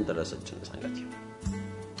 నిరంతర సత్సంగ సంగతి,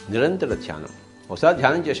 నిరంతర ధ్యానం. ఒకసారి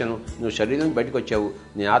ధ్యానం చేశాను, నువ్వు శరీరం బయటకు వచ్చావు,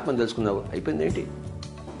 నీ ఆత్మను తెలుసుకున్నావు, అయిపోయింది. ఏంటి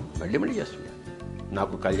మళ్ళీ మళ్ళీ చేస్తున్నా.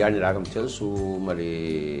 నాకు కళ్యాణి రాగం తెలుసు, మరి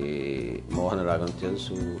మోహన రాగం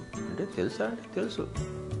తెలుసు అంటే తెలుసా అంటే తెలుసు.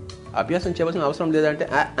 అభ్యాసం చేయవలసిన అవసరం లేదంటే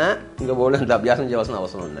ఇంకా బోర్డంత అభ్యాసం చేయవలసిన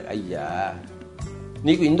అవసరం ఉంది. అయ్యా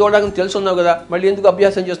నీకు ఇందో రాగం తెలుసున్నావు కదా, మళ్ళీ ఎందుకు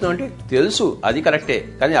అభ్యాసం చేస్తున్నావు అంటే తెలుసు, అది కరెక్టే.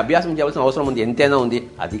 కానీ అభ్యాసం చేయవలసిన అవసరం ఉంది, ఎంతైనా ఉంది,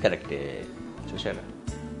 అది కరెక్టే. చూసారా?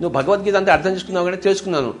 నువ్వు భగవద్గీత అంతా అర్థం చేసుకున్నావు కదా,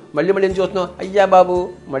 తెలుసుకున్నాను, మళ్ళీ మళ్ళీ ఏం చూస్తున్నావు? అయ్యా బాబు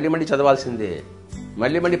మళ్ళీ మళ్ళీ చదవాల్సిందే,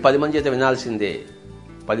 మళ్ళీ మళ్ళీ 10 మంది చేత వినాల్సిందే,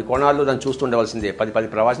 10 కోణాల్లో దాన్ని చూస్తుండవలసిందే, 10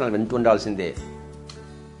 ప్రవచనాలు వింటూ ఉండాల్సిందే.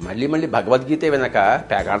 మళ్ళీ మళ్ళీ భగవద్గీత వెనక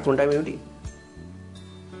పేకాడుతుంటామేమిటి?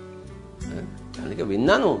 అందుకే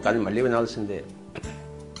విన్నాను, కానీ మళ్ళీ వినాల్సిందే.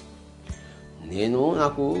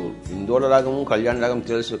 నాకు ఇందోళ రాగము, కళ్యాణ రాగం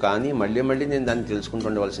తెలుసు, కానీ మళ్ళీ మళ్ళీ నేను దాన్ని తెలుసుకుంటూ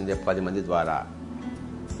ఉండవలసిందే 10 మంది ద్వారా.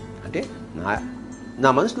 అంటే నా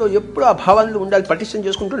మనసులో ఎప్పుడు ఆ భావాలు ఉండాలి, పటిష్టం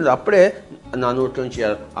చేసుకుంటుండదు. అప్పుడే నా నోటి నుంచి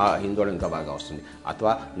ఆ హిందోళం ఇంకా బాగా వస్తుంది.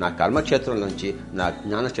 అథవా నా కర్మక్షేత్రం నుంచి నా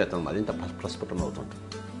జ్ఞానక్షేత్రం మరింత ప్రస్ఫుటం అవుతుంది.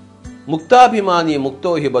 ముక్తాభిమాని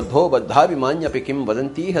ముక్తో హి బద్ధో బద్ధాభిమాన్యపి కిం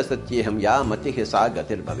వదంతీహ సత్యేహం యా మతి సా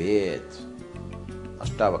గతిర్భవేత్.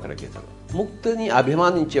 అష్టావకర గీతలు. ముక్తిని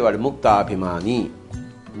అభిమానించేవాడు ముక్తాభిమాని.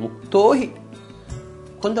 ముక్తోహి.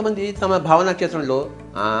 కొంతమంది తమ భావనా క్షేత్రంలో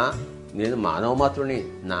నేను మానవ మాత్రుని,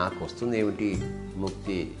 నాకు వస్తుంది ఏమిటి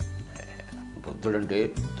ముక్తి? బుద్ధుడంటే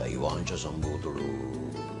దైవాంశ సంభూతుడు,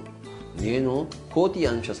 నేను కోతి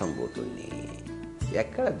అంశ సంభూతుడిని.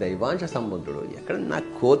 ఎక్కడ దైవాంశ సంభూతుడు, ఎక్కడ నా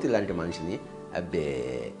కోతి లాంటి మనిషిని? అబ్బే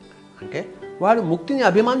అంటే వాడు ముక్తిని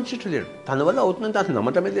అభిమానించట్లేడు. తన వల్ల అవుతుందంటే అతను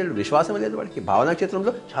నమ్మటమే లేడు, విశ్వాసమే లేదు వాడికి. భావనా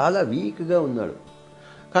క్షేత్రంలో చాలా వీక్గా ఉన్నాడు.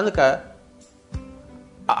 కనుక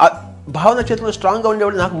భావన క్షేత్రంలో స్ట్రాంగ్గా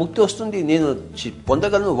ఉండేవాడు నాకు ముక్తి వస్తుంది, నేను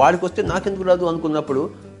పొందగలను, వాడికి వస్తే నాకెందుకు రాదు అనుకున్నప్పుడు,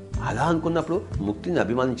 అలా అనుకున్నప్పుడు ముక్తిని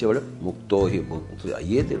అభిమానించేవాడు ముక్తోహి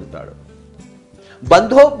అయ్యే తిరుగుతాడు.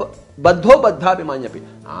 బద్ధో బద్ధాభిమాని చెప్పి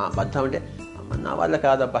బద్ధం అంటే నా వల్ల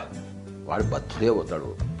కాదబ్బా, వాడు బద్ధుడే అవుతాడు.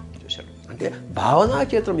 చూశాడు అంటే భావనా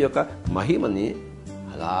క్షేత్రం యొక్క మహిమని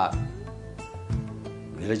అలా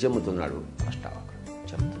విరజమ్ముతున్నాడు అష్టావక్రుడు,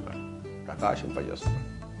 చెప్తున్నాడు, ప్రకాశింపజేస్తున్నాడు.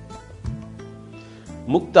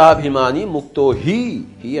 ముక్తాభిమాని ముక్తో హి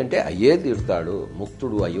అంటే అయ్యే తీరుతాడు.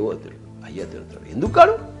 ముక్తుడు అయ్యే తీరుతాడు.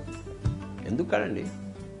 ఎందుకు కాడండి?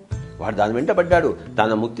 వాడు దాని వెంట పడ్డాడు,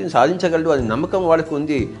 తన ముక్తిని సాధించగలడు అని నమ్మకం వాడికి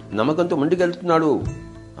ఉంది. నమ్మకంతో ముందుకెళ్తున్నాడు.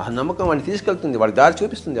 ఆ నమ్మకం వాడిని తీసుకెళ్తుంది, వాడికి దారి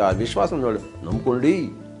చూపిస్తుంది. ఆ విశ్వాసం వాడు నమ్ముకోండి.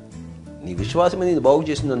 నీ విశ్వాసమే నేను బాగు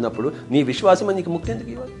చేసింది అన్నప్పుడు నీ విశ్వాసమే నీకు ముక్తి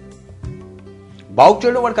ఎందుకు ఇవ్వాలి? బాగు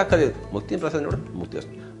చేయడం వాడికి అక్కర్లేదు, ముక్తిని ప్రసాదించడం ముక్తి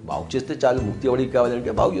వస్తుంది. బాగు చేస్తే చాలు. ముక్తి ఎవరికి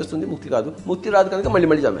కావాలంటే బాగు చేస్తుంది, ముక్తి కాదు. ముక్తి రాదు కనుక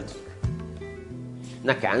మళ్ళీ జన్మెత్తుంది.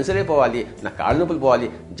 నా క్యాన్సరే పోవాలి, నా కాళ్ళు నొప్పులు పోవాలి,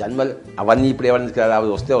 జన్మలు అవన్నీ ఇప్పుడు ఏమన్నా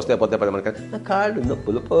వస్తే పోతే మనకి నా కాళ్ళు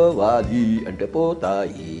నొప్పులు పోవాలి అంటే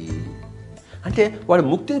పోతాయి. అంటే వాడు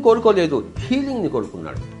ముక్తిని కోరుకోలేదు, హీలింగ్ని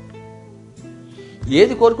కోరుకున్నాడు.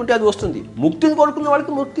 ఏది కోరుకుంటే అది వస్తుంది. ముక్తిని కోరుకున్న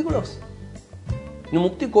వాడికి ముక్తి కూడా వస్తుంది. నువ్వు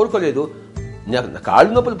ముక్తి కోరుకోలేదు, నా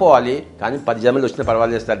కాళ్ళు నొప్పులు పోవాలి కానీ 10 జన్మలు వచ్చినా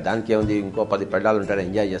పర్వాలేదు సార్, దానికి ఏముంది, ఇంకో 10 పెళ్ళాలు ఉంటారు,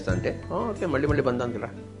 ఎంజాయ్ చేస్తా అంటే ఓకే, మళ్ళీ బంధానికి రా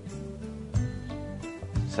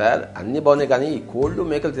సార్. అన్నీ బాగున్నాయి కానీ ఈ కోళ్ళు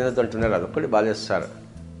మేకలు తినద్దు అంటున్నారు, అది ఒక్కటి బాగాలేదు సార్.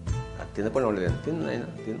 అది తినకుండా ఉండలేదు. తిను అయినా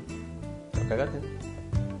తిను, చక్కగా తిను,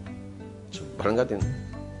 శుభ్రంగా తిను,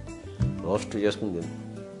 రోస్ట్ చేసుకుని తిను.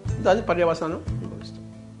 దాని పర్యవసానం అనుభవిస్తాం.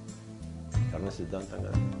 కర్మ సిద్ధాంతం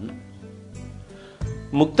కదా.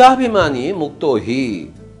 ముక్తాభిమాని ముక్తో హి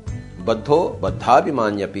బద్ధో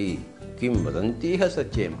బద్ధాభిమాన్యపి కిం వదంతిహ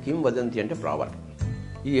సత్యం. కిం వదంతి అంటే ప్రావర్బ్.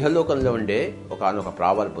 ఈ ఇహలోకంలో ఉండే ఒకనొక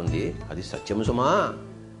ప్రావర్బ్ ఉంది, అది సత్యము సుమా.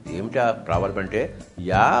 ఏమిటా ప్రావర్బ్ అంటే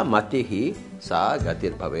యా మతి సా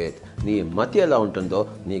గతిర్భవేత్. నీ మతి ఎలా ఉంటుందో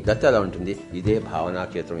నీ గతి ఎలా ఉంటుంది. ఇదే భావనా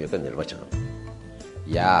క్షేత్రం యొక్క నిర్వచనం.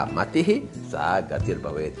 యా మతి సా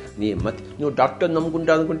గతిర్భవేత్. నీ మతి, నువ్వు డాక్టర్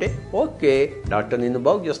నమ్ముకుంటా అనుకుంటే ఓకే, డాక్టర్ నిన్ను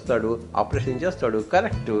బాగు చేస్తాడు, ఆపరేషన్ చేస్తాడు,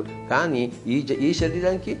 కరెక్ట్. కానీ ఈ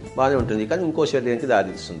శరీరానికి బాగానే ఉంటుంది, కానీ ఇంకో శరీరానికి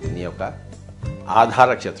దారితీస్తుంది. నీ యొక్క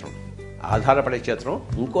ఆధార క్షేత్రం, ఆధారపడే క్షేత్రం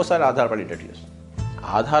ఇంకోసారి ఆధారపడేటట్టు చేస్తుంది.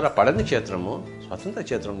 ఆధారపడని క్షేత్రము స్వతంత్ర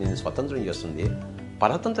క్షేత్రం నేను స్వతంత్రం చేస్తుంది.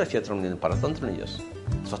 పరతంత్ర క్షేత్రం నేను పరతంత్రం చేస్తుంది.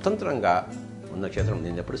 స్వతంత్రంగా ఉన్న క్షేత్రం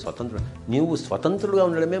నేను ఎప్పుడు స్వతంత్రం. నీవు స్వతంత్రుడుగా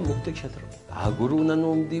ఉండడమే ముక్తి క్షేత్రం. ఆ గురువు నన్ను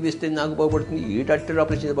దీవిస్తే నాకు బాగుపడుతుంది, ఈ డాక్టర్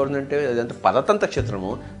ఆపరేషన్ పడుతుందంటే అదంటే పరతంత్ర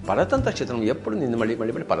క్షేత్రము. పరతంత్ర క్షేత్రం ఎప్పుడు నిన్ను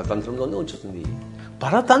మళ్ళీ పరతంత్రంలోనే ఉంచుతుంది.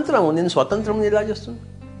 పరతంత్రము నిన్ను స్వతంత్రం ఎలా చేస్తుంది?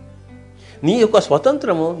 నీ యొక్క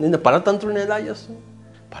స్వతంత్రము నిన్ను పరతంత్రుని ఎలా చేస్తుంది?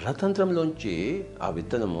 పరతంత్రంలోంచి ఆ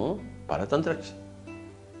విత్తనము పరతంత్ర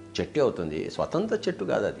చెట్టు అవుతుంది, స్వతంత్ర చెట్టు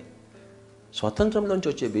కాదు అది. స్వతంత్రంలోంచి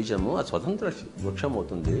వచ్చే బీజము ఆ స్వతంత్ర వృక్షం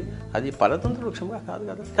అవుతుంది, అది పరతంత్ర వృక్షంగా కాదు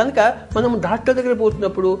కదా. కనుక మనం డాక్టర్ దగ్గర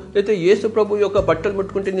పోతున్నప్పుడు, లేకపోతే యేసు ప్రభు యొక్క బట్టలు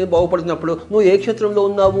ముట్టుకుంటే నేను బాగుపడుతున్నప్పుడు నువ్వు ఏ క్షేత్రంలో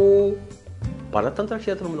ఉన్నావు? పరతంత్ర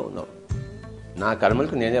క్షేత్రంలో ఉన్నావు. నా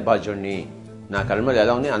కర్మలకు నేనే బాధ్యుడిని, నా కర్మలు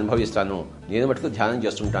ఎలా ఉన్నాయి అనుభవిస్తాను, నేను మటుకు ధ్యానం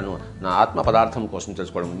చేస్తుంటాను, నా ఆత్మ పదార్థం కోసం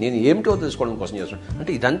తెలుసుకోవడం, నేను ఏమిటో తెలుసుకోవడం కోసం చేస్తున్నాను.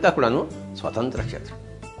 అంటే ఇదంతా కూడాను స్వతంత్ర క్షేత్రం.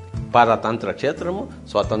 పరతంత్ర క్షేత్రము,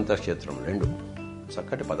 స్వతంత్ర క్షేత్రం రెండు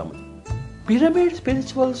చక్కటి పదములు. పిరమిడ్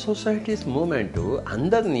స్పిరిచువల్ సొసైటీస్ మూమెంట్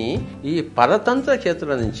అందరినీ ఈ పరతంత్ర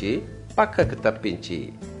క్షేత్రం నుంచి పక్కకు తప్పించి,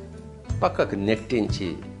 పక్కకు నెట్టించి,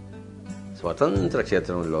 స్వతంత్ర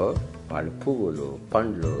క్షేత్రంలో వాళ్ళు పువ్వులు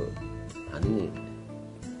పండ్లు అన్నీ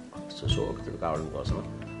సుశోభితులు కావడం కోసం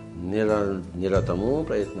నిరతము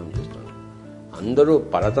ప్రయత్నం చేస్తున్నారు. అందరూ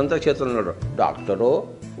పరతంత్ర క్షేత్రంలో డాక్టరో,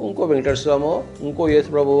 ఇంకో వెంకటేశ్వర స్వామో, ఇంకో యేసు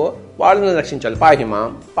ప్రభువో వాళ్ళని రక్షించాలి.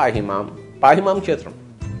 పాహిమాం పాహిమాం పాహిమాం క్షేత్రం.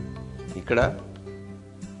 ఇక్కడ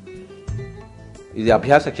ఇది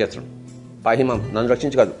అభ్యాస క్షేత్రం. పాహిమాం నన్ను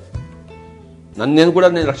రక్షించగలదు,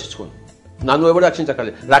 నేను రక్షించుకోను, నన్ను ఎవరు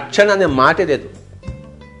రక్షించగలదు. రక్షణ అనే మాటే లేదు.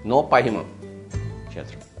 నో పాహిమాం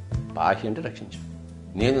క్షేత్రం. పాహి అంటే రక్షించు.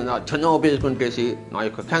 నేను నా ధ్యానం ఉపయోగించుకుంటేసి నా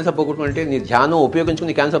యొక్క క్యాన్సర్ పోగొట్టుకుంటే, నీ ధ్యానం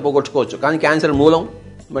ఉపయోగించుకుని క్యాన్సర్ పోగొట్టుకోవచ్చు, కానీ క్యాన్సర్ మూలం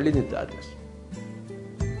మళ్ళీ నీ దారితీస్తుంది.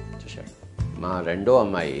 చూశాడు. మా రెండో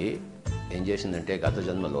అమ్మాయి ఏం చేసిందంటే గత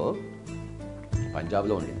జన్మలో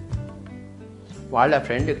పంజాబ్లో ఉండింది. వాళ్ళ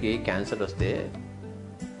ఫ్రెండ్కి క్యాన్సర్ వస్తే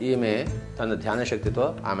ఈమె తన ధ్యాన శక్తితో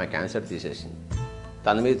ఆమె క్యాన్సర్ తీసేసింది,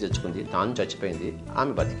 తన మీద తెచ్చుకుంది, తాను చచ్చిపోయింది,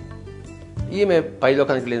 ఆమె బతికి. ఈమె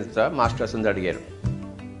పైలోకానికి వెళ్ళిన తర్వాత మాస్టర్స్ అందరూ అడిగారు,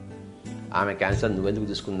 ఆమె క్యాన్సర్ నువ్వెందుకు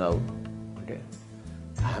తీసుకున్నావు అంటే,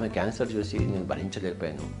 ఆమె క్యాన్సర్ చూసి నేను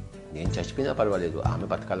భరించలేకపోయాను, నేను చచ్చిపోయినా పర్వాలేదు, ఆమె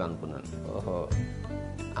బతకాలనుకున్నాను. ఓహో,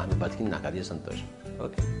 ఆమె బతికింది, నాకు అదే సంతోషం.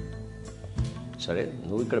 ఓకే సరే,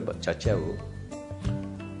 నువ్వు ఇక్కడ చచ్చావు,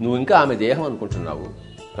 నువ్వు ఇంకా ఆమె దేహం అనుకుంటున్నావు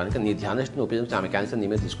కనుక నీ ధ్యానశక్తిని ఉపయోగించి ఆమె క్యాన్సర్ నీ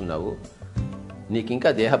మీద తీసుకున్నావు, నీకు ఇంకా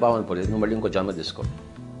దేహభావం పోలేదు, నువ్వు మళ్ళీ ఇంకో జన్మ తీసుకో.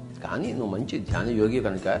 కానీ నువ్వు మంచి ధ్యాన యోగి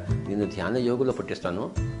కనుక నేను ధ్యాన యోగులో పుట్టిస్తాను.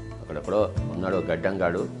 అక్కడెక్కడో ఉన్నాడు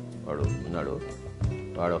గడ్డంగాడు, వాడు ఉన్నాడు,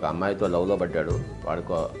 వాడు ఒక అమ్మాయితో లవ్లో పడ్డాడు,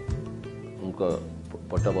 వాడికో ఇంకో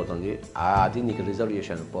పుట్టబోతుంది, అది నీకు రిజర్వ్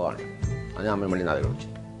చేశాను పో అని ఆమె మళ్ళీ నా దగ్గర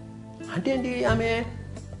వచ్చింది. అంటే ఏంటి, ఆమె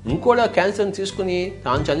ఇంకోటి క్యాన్సర్ని తీసుకుని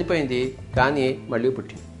తాను చనిపోయింది కానీ మళ్ళీ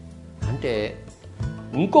పుట్టింది. అంటే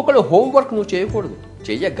ఇంకొకటి హోంవర్క్ నువ్వు చేయకూడదు,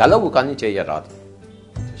 చెయ్యగలవు కానీ చెయ్యరాదు.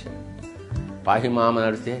 పాహిమామ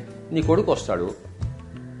నడితే నీ కొడుకు వస్తాడు,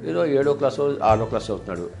 ఏదో 7వ క్లాసు 6వ క్లాసు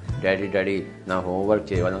అవుతున్నాడు, డాడీ నా హోంవర్క్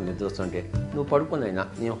చేయాలి, నాకు నిద్ర వస్తుంటే నువ్వు పడుకునైనా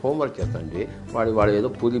నేను హోంవర్క్ చేస్తానండి. వాడు ఏదో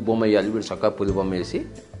పులి బొమ్మ వేయాలి, వీడు చక్కగా పులి బొమ్మ వేసి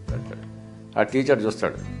పెడతాడు. ఆ టీచర్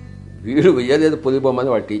చూస్తాడు, వీడు వేయలేదు పులి బొమ్మ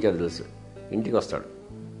అని వాడు టీచర్ తెలుసు. ఇంటికి వస్తాడు,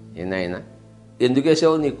 ఏనాయనా ఎందుకు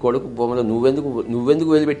వేసావు నీ కొడుకు బొమ్మలో, నువ్వెందుకు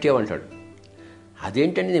వెలిపెట్టావు అంటాడు.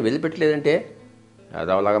 అదేంటండి నేను వెలిపెట్టలేదంటే,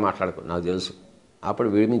 అదవలాగా మాట్లాడుకో నాకు తెలుసు. అప్పుడు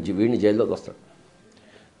వీడిని జైల్లోకి వస్తాడు.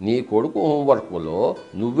 నీ కొడుకు హోంవర్క్లో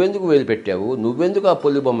నువ్వెందుకు వెలిపెట్టావు, నువ్వెందుకు ఆ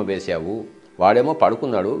పులి బొమ్మ వేసావు, వాడేమో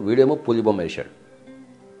పడుకున్నాడు, వీడేమో పులి బొమ్మ వేశాడు.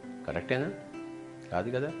 కరెక్టేనా? కాదు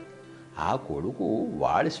కదా. ఆ కొడుకు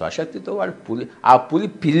వాడి స్వశక్తితో వాడు ఆ పులి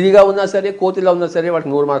పిల్లిగా ఉన్నా సరే కోతిలా ఉన్నా సరే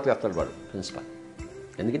వాడికి 100 మార్కులు వేస్తాడు వాడు ప్రిన్సిపాల్.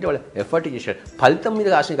 ఎందుకంటే వాడు ఎఫర్ట్ చేశాడు, ఫలితం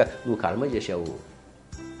మీద ఆశ కాదు, నువ్వు కర్మ చేశావు.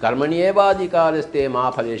 కర్మణ్యేవాధికారిస్తే మా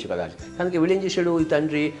ఫలేషు కదా. కనుక వీడేం చేశాడు, ఈ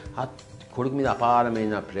తండ్రి ఆ కొడుకు మీద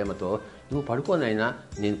అపారమైన ప్రేమతో నువ్వు పడుకోనైనా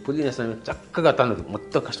నేను పులి వేస్తాను, చక్కగా తనకు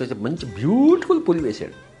మొత్తం కష్టం మంచి బ్యూటిఫుల్ పులి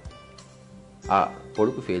వేశాడు. ఆ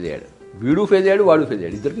కొడుకు ఫెయిల్ అయ్యాడు, వీడు ఫెయిల్ అయ్యాడు, వాడు ఫెయిల్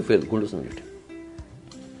అయ్యాడు, ఇద్దరికి ఫెయిల్ గుండుస్తుంది.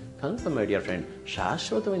 కనుక మై డియర్ ఫ్రెండ్,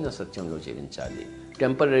 శాశ్వతమైన సత్యంలో జీవించాలి.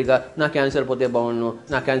 టెంపరీగా నా క్యాన్సర్ పోతే బాగుండు,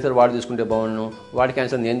 నా క్యాన్సర్ వాడు తీసుకుంటే బాగుండు, వాడి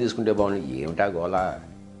క్యాన్సర్ నేను తీసుకుంటే బాగుండు, ఏమిటా గోలా.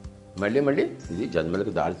 మళ్ళీ ఇది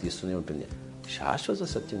జన్మలకు దారి తీస్తూనే ఉంటుంది. శాశ్వత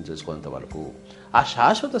సత్యం తెలుసుకున్నంత వరకు ఆ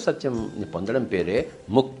శాశ్వత సత్యంని పొందడం పేరే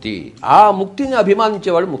ముక్తి. ఆ ముక్తిని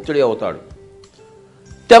అభిమానించేవాడు ముక్తుడే అవుతాడు.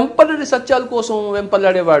 టెంపరీ సత్యాల కోసం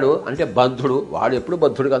వెంపలాడేవాడు అంటే బద్ధుడు, వాడు ఎప్పుడు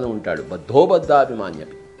బద్ధుడుగానే ఉంటాడు. బద్ధోబద్ధాభిమాన్య.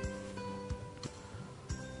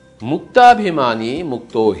 ముక్తాభిమాని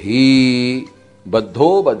ముక్తో హీ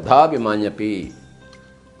బద్ధోబద్ధాభిమాన్యపి.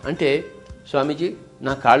 అంటే స్వామీజీ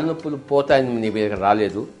నా కాళ్ళ నొప్పులు పోతాయని నీ మీద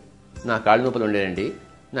రాలేదు, నా కాళ్ళ నొప్పులు ఉండేనండి,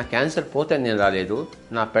 నా క్యాన్సర్ పోతాయని నేను రాలేదు,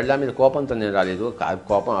 నా పెళ్ళ మీద కోపంతో నేను రాలేదు.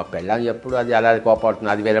 కోపం ఆ పెళ్ళని ఎప్పుడు అది అలా కోపం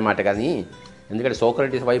అవుతుంది, అది వేరే మాట. కానీ ఎందుకంటే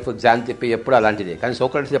సోక్రటీస్ వైఫ్ జాన్ చెప్పి ఎప్పుడు అలాంటిదే. కానీ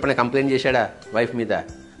సోక్రటీస్ ఎప్పుడైనా కంప్లైంట్ చేశాడా వైఫ్ మీద?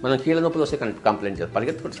 మనం కీళ్ళ నొప్పులు వస్తే కంప్లైంట్ చేస్తాం,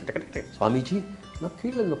 పరిగెత్తుకుంటే స్వామీజీ నా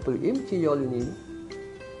కీళ్ళ నొప్పులు ఏం చేయాలి నేను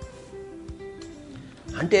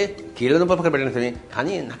అంటే కీళ్ళ నొప్పులు పక్కన పెట్టిన,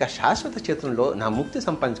 కానీ నాకు ఆ శాశ్వత క్షేత్రంలో నా ముక్తి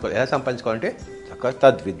సంపాదించుకోవాలి. ఎలా సంపాదించుకోవాలంటే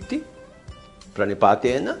తద్విద్ది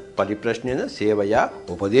ప్రణిపాతేన పరిప్రశ్నేన సేవయా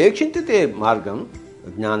ఉపదేక్షించితే మార్గం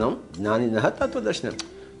జ్ఞానం జ్ఞానినః తత్వదర్శనం.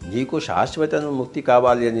 నీకు శాశ్వత ముక్తి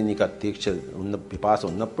కావాలి అని నీకు దీక్ష ఉన్న పిపాస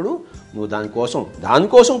ఉన్నప్పుడు నువ్వు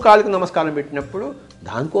దానికోసం కాళ్ళకు నమస్కారం పెట్టినప్పుడు,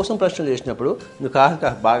 దానికోసం ప్రశ్నలు చేసినప్పుడు, నువ్వు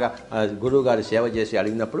కాస్త బాగా గురువు గారి సేవ చేసి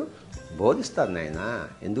అడిగినప్పుడు బోధిస్తారు. నాయన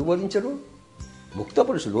ఎందుకు బోధించరు? ముక్త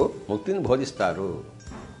పురుషులు ముక్తిని బోధిస్తారు.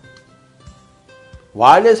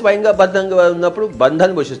 వాళ్ళే స్వయంగా బద్ధంగా ఉన్నప్పుడు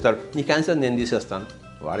బంధాన్ని పోషిస్తారు. నీ క్యాన్సర్ నేను తీసేస్తాను,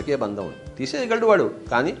 వాడికే బంధం తీసేయగలడు వాడు,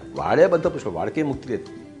 కానీ వాడే బద్ధ పురుషుడు, వాడికే ముక్తి లేదు.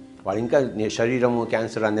 వాడు ఇంకా నీ శరీరము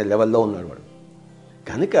క్యాన్సర్ అనే లెవెల్లో ఉన్నాడు వాడు.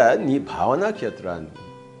 కనుక నీ భావనా క్షేత్రాన్ని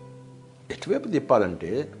ఎటువైపు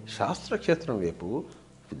తిప్పాలంటే శాస్త్రక్షేత్రం వైపు,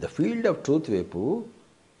 ద ఫీల్డ్ ఆఫ్ ట్రూత్ వైపు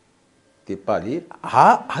తిప్పాలి.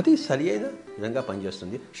 అది సరి అయిన విధంగా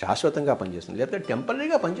పనిచేస్తుంది, శాశ్వతంగా పనిచేస్తుంది, లేకపోతే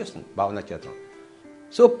టెంపరీగా పనిచేస్తుంది భావనా క్షేత్రం.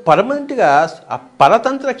 సో పర్మనెంట్గా ఆ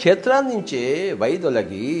పరతంత్ర క్షేత్రాన్ని నుంచే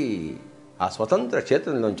వైదొలగి ఆ స్వతంత్ర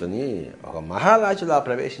క్షేత్రంలోంచి ఒక మహారాజులా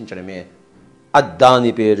ప్రవేశించడమే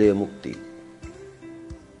దాని పేరే ముక్తి.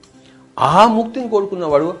 ఆ ముక్తిని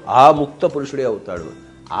కోరుకున్నవాడు ఆ ముక్త పురుషుడే అవుతాడు.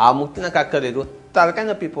 ఆ ముక్తి నాకు అక్కర్లేదు, తలకాయ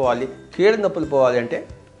నొప్పి పోవాలి, కీళ్ళ నొప్పులు పోవాలి అంటే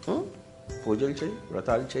పూజలు చేయి,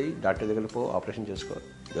 వ్రతాలు చేయి, డాక్టర్ దగ్గర పో, ఆపరేషన్ చేసుకో,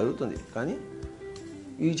 జరుగుతుంది. కానీ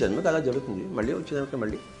ఈ జన్మకు అలా జరుగుతుంది. మళ్ళీ వచ్చేదానికి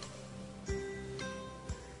మళ్ళీ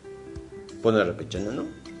పునరపించను,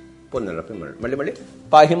 పునరపి మళ్ళీ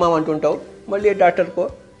పాహిమాం అంటుంటావు, మళ్ళీ డాక్టర్కో,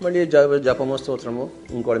 మళ్ళీ జపమో స్తోత్రమో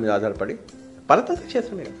ఇంకోటి మీద ఆధారపడి పరతంత్ర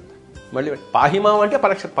క్షేత్రమే కదా. మళ్ళీ పాహిమాం అంటే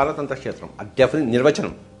పరతంత్ర క్షేత్రం, అది డెఫినెట్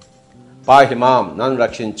నిర్వచనం. పాహిమాం నన్ను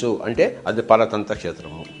రక్షించు అంటే అది పరతంత్ర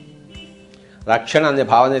క్షేత్రము. రక్షణ అనే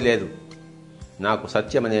భావనే లేదు, నాకు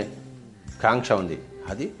సత్యం అనే కాంక్ష ఉంది.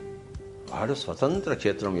 అది వాడు స్వతంత్ర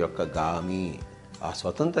క్షేత్రం యొక్క గామి. ఆ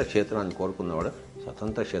స్వతంత్ర క్షేత్రాన్ని కోరుకున్నవాడు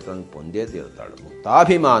స్వతంత్ర క్షేత్రాన్ని పొందే తీరుతాడు.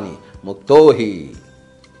 ముక్తాభిమాని ముక్తోహి,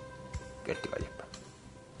 గట్టిగా చెప్పాడు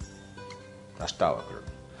అష్టావక్రుడు.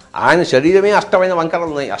 ఆయన శరీరమే అష్టమైన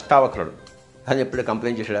వంకరలు ఉన్నాయి, అష్టావక్రుడు. అని ఎప్పుడే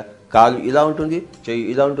కంప్లైంట్ చేశాడా? కాలు ఇలా ఉంటుంది, చెయ్యి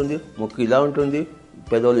ఇలా ఉంటుంది, ముక్కు ఇలా ఉంటుంది,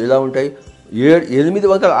 పెదవులు ఇలా ఉంటాయి, 8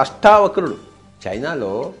 వంకరలు, అష్టావక్రుడు.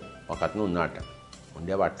 చైనాలో ఒక అతను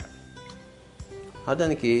ఉండేవాట.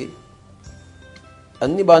 అతనికి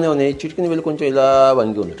అన్నీ బాగానే ఉన్నాయి, చిటికిన వెళ్ళి కొంచెం ఇలా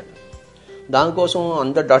వంగి ఉండటం. దానికోసం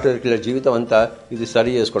అందరు డాక్టర్కి వెళ్ళారు, జీవితం అంతా ఇది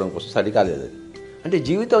సరి చేసుకోవడం కోసం. సరి కాలేదు అది. అంటే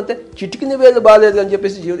జీవితం అంతా చిటికిన వేలు బాగాలేదు అని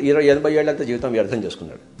చెప్పేసి 80 ఏళ్ళంతా జీవితం వ్యర్థం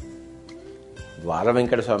చేసుకున్నాడు. ద్వార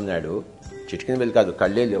వెంకట స్వామి నాయుడు చిటికిన వేలు కాదు,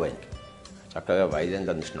 కళ్ళే లేవు ఆయనకి. చక్కగా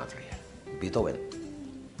వైద్యంగా నిష్ణాతుడయ్యాడు. బీతోవెన్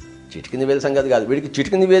చిటికిన వేలు సంగతి కాదు, వీడికి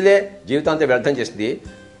చిటికిన వేలే జీవితం అంతా వ్యర్థం చేసింది.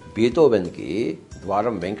 బీతోవెన్కి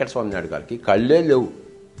ద్వారం వెంకట స్వామి నాయుడు గారికి కళ్ళే లేవు,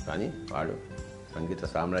 కానీ వాడు సంగీత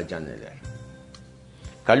సామ్రాజ్యాన్ని వెళ్ళాడు.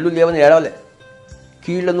 కళ్ళు లేవని ఏడవలే,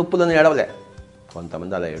 కీళ్ళ నొప్పులను ఏడవలే.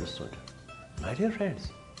 కొంతమంది అలా ఏడుస్తుంటారు. మై డియర్ ఫ్రెండ్స్,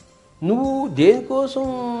 నువ్వు దేనికోసం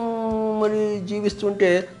మరి జీవిస్తుంటే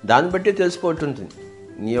దాన్ని బట్టి తెలిసిపోతుంది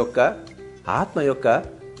నీ యొక్క ఆత్మ యొక్క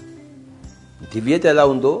దివ్యత ఎలా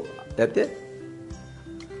ఉందో, లేకపోతే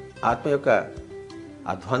ఆత్మ యొక్క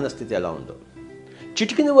అధ్వాన్న స్థితి ఎలా ఉందో.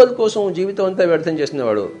 చిటికిన వాళ్ళ కోసం జీవితం అంతా వ్యర్థం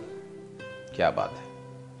చేసినవాడు క్యా బాత్.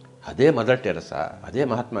 అదే మదర్ టెరెసా, అదే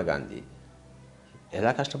మహాత్మా గాంధీ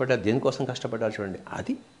ఎలా కష్టపడ్డారు, దేనికోసం కష్టపడ్డారు చూడండి.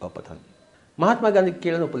 అది గొప్పతనం. మహాత్మా గాంధీకి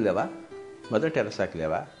కీళ్ళ నొప్పులు లేవా? మదర్ టెరెసాకి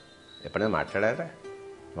లేవా? ఎప్పుడైనా మాట్లాడారా?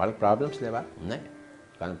 వాళ్ళకి ప్రాబ్లమ్స్ లేవా? ఉన్నాయి,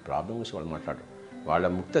 కానీ ప్రాబ్లం గురించి వాళ్ళు మాట్లాడరు. వాళ్ళ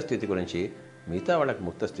ముక్త స్థితి గురించి, మిగతా వాళ్ళకి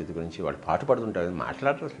ముక్త స్థితి గురించి వాళ్ళు పాటుపడుతుంటారని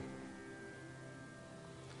మాట్లాడరు.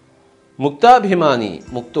 ముక్తాభిమాని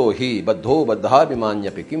ముక్తో హి బద్ధో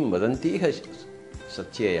బద్ధాభిమాన్యపి కిం వదంతీహ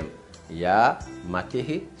సత్యేయం యా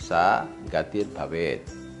మతి సా గతిర్భవేత్.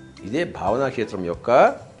 ఇదే భావనా క్షేత్రం యొక్క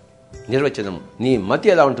నిర్వచనం. నీ మతి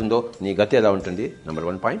ఎలా ఉంటుందో నీ గతి ఎలా ఉంటుంది. Number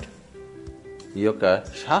 1 point. ఈ యొక్క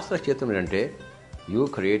శాస్త్ర క్షేత్రం ఏంటంటే you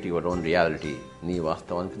create your own reality. నీ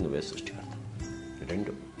వాస్తవానికి నువ్వే సృష్టికర్త.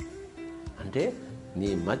 2 అంటే నీ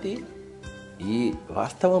మతి ఈ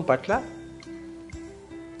వాస్తవం పట్ల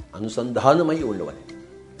అనుసంధానమై ఉండవాలి.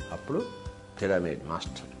 అప్పుడు పిరమిడ్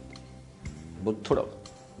మాస్టర్ బుద్ధుడవు.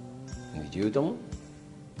 నీ జీవితము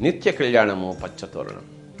నిత్య కళ్యాణము పచ్చతోరణం,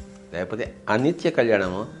 లేకపోతే అనిత్య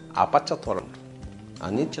కళ్యాణము అపచ్చ తోరణం.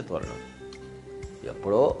 అనిత్య తోరణం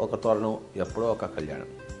ఎప్పుడో ఒక తోరణం, ఎప్పుడో ఒక కళ్యాణం.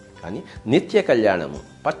 కానీ నిత్య కళ్యాణము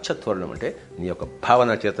పచ్చ తోరణం అంటే నీ యొక్క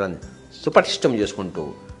భావన క్షేత్రాన్ని సుపటిష్టం చేసుకుంటూ,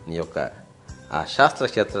 నీ యొక్క ఆ శాస్త్ర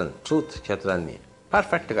క్షేత్రాన్ని, ట్రూత్ క్షేత్రాన్ని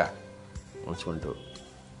పర్ఫెక్ట్గా ఉంచుకుంటూ,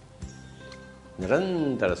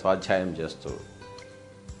 నిరంతర స్వాధ్యాయం చేస్తూ,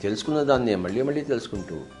 తెలుసుకున్న దాన్ని మళ్ళీ మళ్ళీ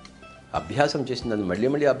తెలుసుకుంటూ, అభ్యాసం చేసిన దాన్ని మళ్ళీ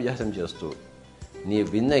మళ్ళీ అభ్యాసం చేస్తూ, నీ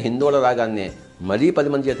విన్న హిందువుల రాగాన్నే మరీ 10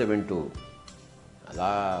 మంది చేత వింటూ, అలా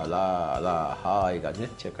అలా అలా హాయిగా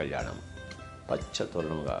నిత్య కళ్యాణం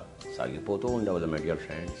పచ్చతోరణంగా సాగిపోతూ ఉండవాలి. మై డియర్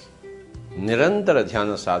ఫ్రెండ్స్, నిరంతర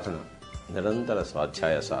ధ్యాన సాధన, నిరంతర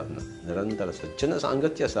స్వాధ్యాయ సాధన, నిరంతర సజ్జన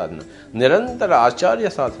సాంగత్య సాధన, నిరంతర ఆచార్య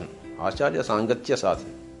సాధన, ఆచార్య సాంగత్య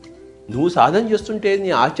సాధన. నువ్వు సాధన చేస్తుంటే నీ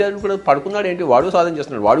ఆచార్యుడు కూడా పడుకున్నాడు ఏంటి, వాడు సాధన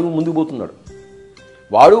చేస్తున్నాడు, వాడు ముందుకు పోతున్నాడు,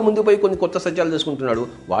 వాడు ముందు పోయి కొన్ని కొత్త సత్యాలు తెలుసుకుంటున్నాడు.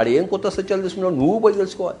 వాడు ఏం కొత్త సత్యాలు తెలుసుకున్నాడు నువ్వు పోయి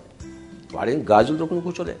తెలుసుకోవాలి. వాడేం గాజులు తొడుకుని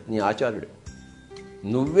కూర్చోలే, నీ ఆచార్యుడు.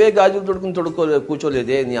 నువ్వే గాజులు తొడుకుని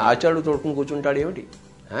కూర్చోలేదే, నీ ఆచార్యుడు తొడుకుని కూర్చుంటాడు ఏమిటి?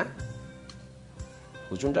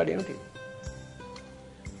 కూర్చుంటాడు ఏమిటి?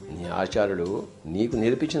 నీ ఆచార్యుడు నీకు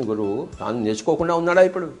నేర్పించిన గురువు తాను నేర్చుకోకుండా ఉన్నాడా?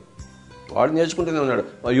 ఇప్పుడు వాడు నేర్చుకుంటూనే ఉన్నాడు.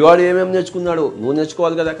 వాడు ఏమేమి నేర్చుకున్నాడు, నువ్వు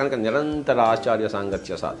నేర్చుకోవాలి కదా. కనుక నిరంతర ఆచార్య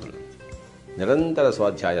సాంగత్య సాధన, నిరంతర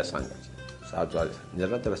స్వాధ్యాయ సాంగత్యం,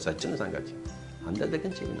 నిరంతర సజ్జన సాంగత్యం, అందరి దగ్గర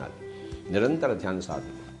నుంచి వినాలి. నిరంతర ధ్యాన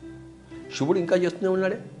సాధన. శివుడు ఇంకా చేస్తూనే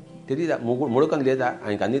ఉన్నాడే, తెలీదా? ముడుకం లేదా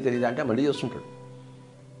ఆయనకు? అన్నీ తెలీదా అంటే మళ్ళీ చేస్తుంటాడు.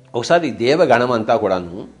 ఒకసారి దేవగణం అంతా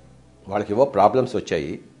కూడాను వాళ్ళకి ఏవో ప్రాబ్లమ్స్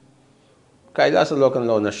వచ్చాయి. కైలాస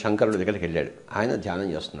లోకంలో ఉన్న శంకరుడి దగ్గరికి వెళ్ళాడు. ఆయన ధ్యానం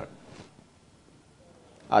చేస్తున్నాడు.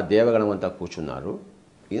 ఆ దేవగణం అంతా కూర్చున్నారు,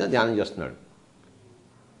 ఈయన ధ్యానం చేస్తున్నాడు.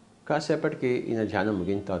 కాసేపటికి ఈయన ధ్యానం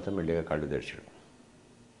ముగిన తర్వాత మెల్లిగా కళ్ళు తెరిచాడు.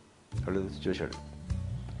 కళ్ళు తెరిచి చూశాడు.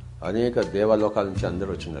 అనేక దేవలోకాల నుంచి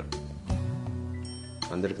అందరూ వచ్చినారు.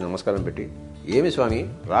 అందరికి నమస్కారం పెట్టి, ఏమి స్వామి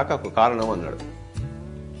రాకకు కారణం అన్నాడు.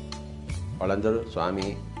 వాళ్ళందరూ, స్వామి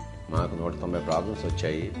మాకు 190 ప్రాబ్లమ్స్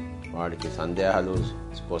వచ్చాయి, వాడికి సందేహాలు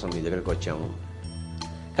కోసం మీ దగ్గరికి వచ్చాము,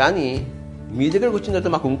 కానీ మీ దగ్గరికి వచ్చిన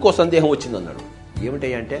తర్వాత మాకు ఇంకో సందేహం వచ్చింది అన్నాడు.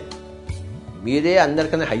 ఏమిటాయి అంటే, మీరే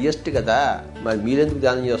అందరికన్నా హయ్యెస్ట్ కదా, మరి మీరెందుకు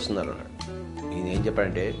ధ్యానం చేస్తున్నారు అన్నాడు. ఈయన ఏం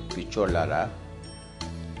చెప్పాడంటే, పిచ్చోళ్ళారా,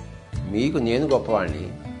 మీకు నేను గొప్పవాడిని,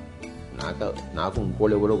 నాకు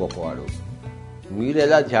ఇంకోళ్ళు ఎవరో గొప్పవాడు. మీరు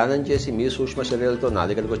ఎలా ధ్యానం చేసి మీ సూక్ష్మ శరీరాలతో నా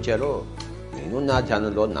దగ్గరికి వచ్చారో, నేను నా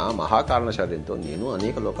ధ్యానంలో నా మహాకారణ శరీరంతో నేను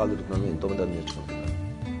అనేక లోకాలు తిరుగుతున్నాను, ఎంతోమంది నేర్చుకుంటున్నాను.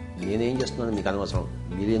 నేనేం చేస్తున్నాను మీకు అనవసరం,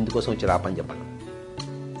 మీరు ఎందుకోసం వచ్చి రాపని చెప్పండి.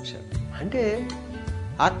 అంటే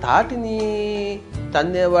ఆ తాటిని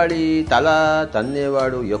తన్నేవాడి తల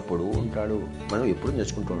తన్నేవాడు ఎప్పుడు ఉంటాడు. మనం ఎప్పుడు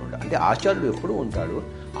నేర్చుకుంటూ ఉంటాడు. అంటే ఆచార్యుడు ఎప్పుడు ఉంటాడు.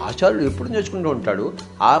 ఆచార్యుడు ఎప్పుడు నేర్చుకుంటూ ఉంటాడు.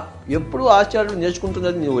 ఎప్పుడు ఆచార్యుడు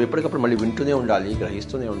నేర్చుకుంటున్నది నువ్వు ఎప్పటికప్పుడు మళ్ళీ వింటూనే ఉండాలి,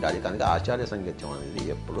 గ్రహిస్తూనే ఉండాలి. కనుక ఆచార్య సంగీతం అనేది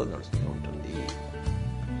ఎప్పుడూ నడుస్తూనే ఉంటుంది.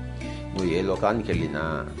 నువ్వు ఏ లోకానికి వెళ్ళినా.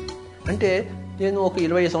 అంటే నేను ఒక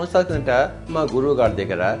 20 సంవత్సరాల కిందట మా గురువు గారి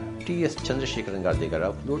దగ్గర టిఎస్ చంద్రశేఖరన్ గారి దగ్గర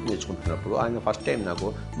ఫ్లూట్ నేర్చుకుంటున్నప్పుడు ఆయన ఫస్ట్ టైం నాకు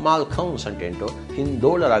మాల్ఖౌన్స్ అంటే ఏంటో,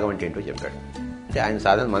 హిందోళ రాగం అంటే ఏంటో చెప్పాడు. అంటే ఆయన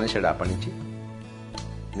సాధన మనిషాడు. అప్పటి నుంచి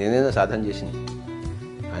నేనేదో సాధన చేసింది,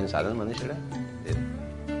 ఆయన సాధన మనిషాడా లేదు.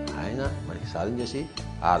 ఆయన మనకి సాధన చేసి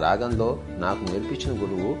ఆ రాగంలో నాకు నేర్పించిన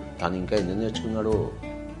గురువు తాను ఇంకా ఎంత నేర్చుకున్నాడో,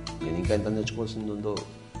 నేను ఇంకా ఎంత నేర్చుకోవాల్సింది ఉందో.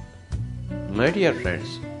 మై డియర్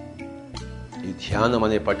ఫ్రెండ్స్, ఈ ధ్యానం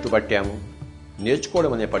అనే పట్టుపట్టాము,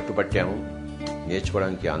 నేర్చుకోవడం అనే పట్టుపట్టాము.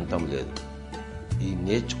 నేర్చుకోవడానికి అంతం లేదు. ఈ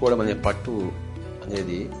నేర్చుకోవడం అనే పట్టు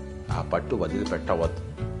అనేది ఆ పట్టు వదిలిపెట్టవద్దు.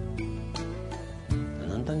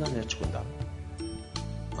 అనంతంగా నేర్చుకుందాం.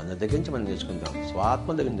 మన దగ్గర నుంచి మనం నేర్చుకుందాం, స్వాత్మ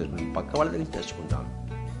దగ్గర నేర్చుకుందాం, పక్క వాళ్ళ దగ్గర నుంచి నేర్చుకుందాం.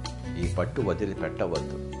 ఈ పట్టు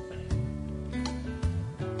వదిలిపెట్టవద్దు.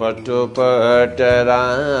 పట్టు పట్టరాదు,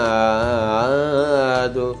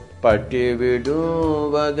 పట్టి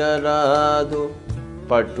విడువగరాదు,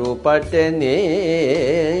 పట్టు పట్టనేని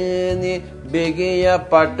బిగియ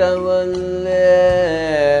పట్టవల్లే,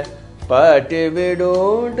 పట్టి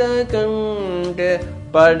విడుట కంటే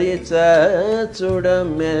పడి చూడ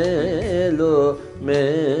మేలు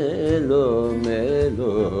మేలు మేలు.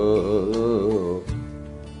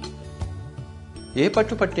 ఏ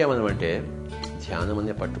పట్టు పట్టామనమంటే ధ్యానం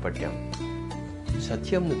అనే పట్టు పట్టాం,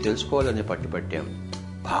 సత్యంను తెలుసుకోవాలనే పట్టు పట్టాం,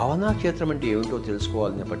 భావనా క్షేత్రం అంటే ఏమిటో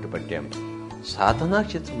తెలుసుకోవాలనే పట్టు పట్టాం, సాధనా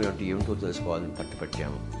క్షేత్రం ఏమిటో తెలుసుకోవాలని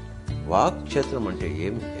పట్టుపట్టాము, వాక్ క్షేత్రం అంటే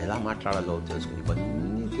ఎలా మాట్లాడాలో తెలుసుకుని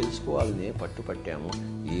ఇవన్నీ తెలుసుకోవాలనే పట్టుపట్టాము.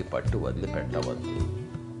 ఈ పట్టు వదిలిపెట్టవద్దు.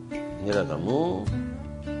 నిరతము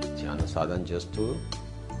ధ్యాన సాధన చేస్తూ,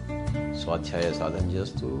 స్వాధ్యాయ సాధన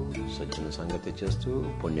చేస్తూ, సజ్జన సంగతి చేస్తూ,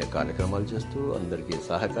 పుణ్య కార్యక్రమాలు చేస్తూ, అందరికీ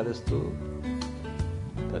సహకరిస్తూ,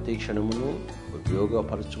 ప్రతి క్షణమును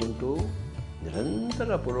ఉపయోగపరుచుకుంటూ,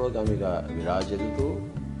 నిరంతర పురోగామిగా విరాజిల్లుతూ,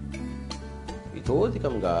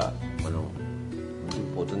 ఇతోధికంగా మనం ముందుకు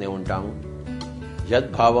పోతూనే ఉంటాము.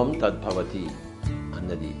 యద్భావం తద్భవతి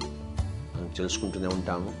అన్నది మనం తెలుసుకుంటూనే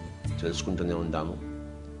ఉంటాము.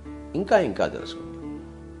 ఇంకా తెలుసుకుంటాం.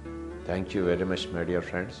 Thank you very much my dear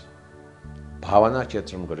friends. భావనా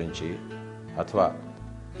క్షేత్రం గురించి అథవా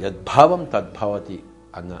యద్భావం తద్భవతి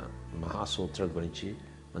అన్న మహాసూత్రం గురించి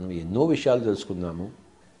మనం ఎన్నో విషయాలు తెలుసుకున్నాము.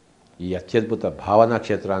 ఈ అత్యద్భుత భావనా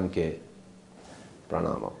క్షేత్రానికే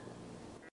ప్రణామం.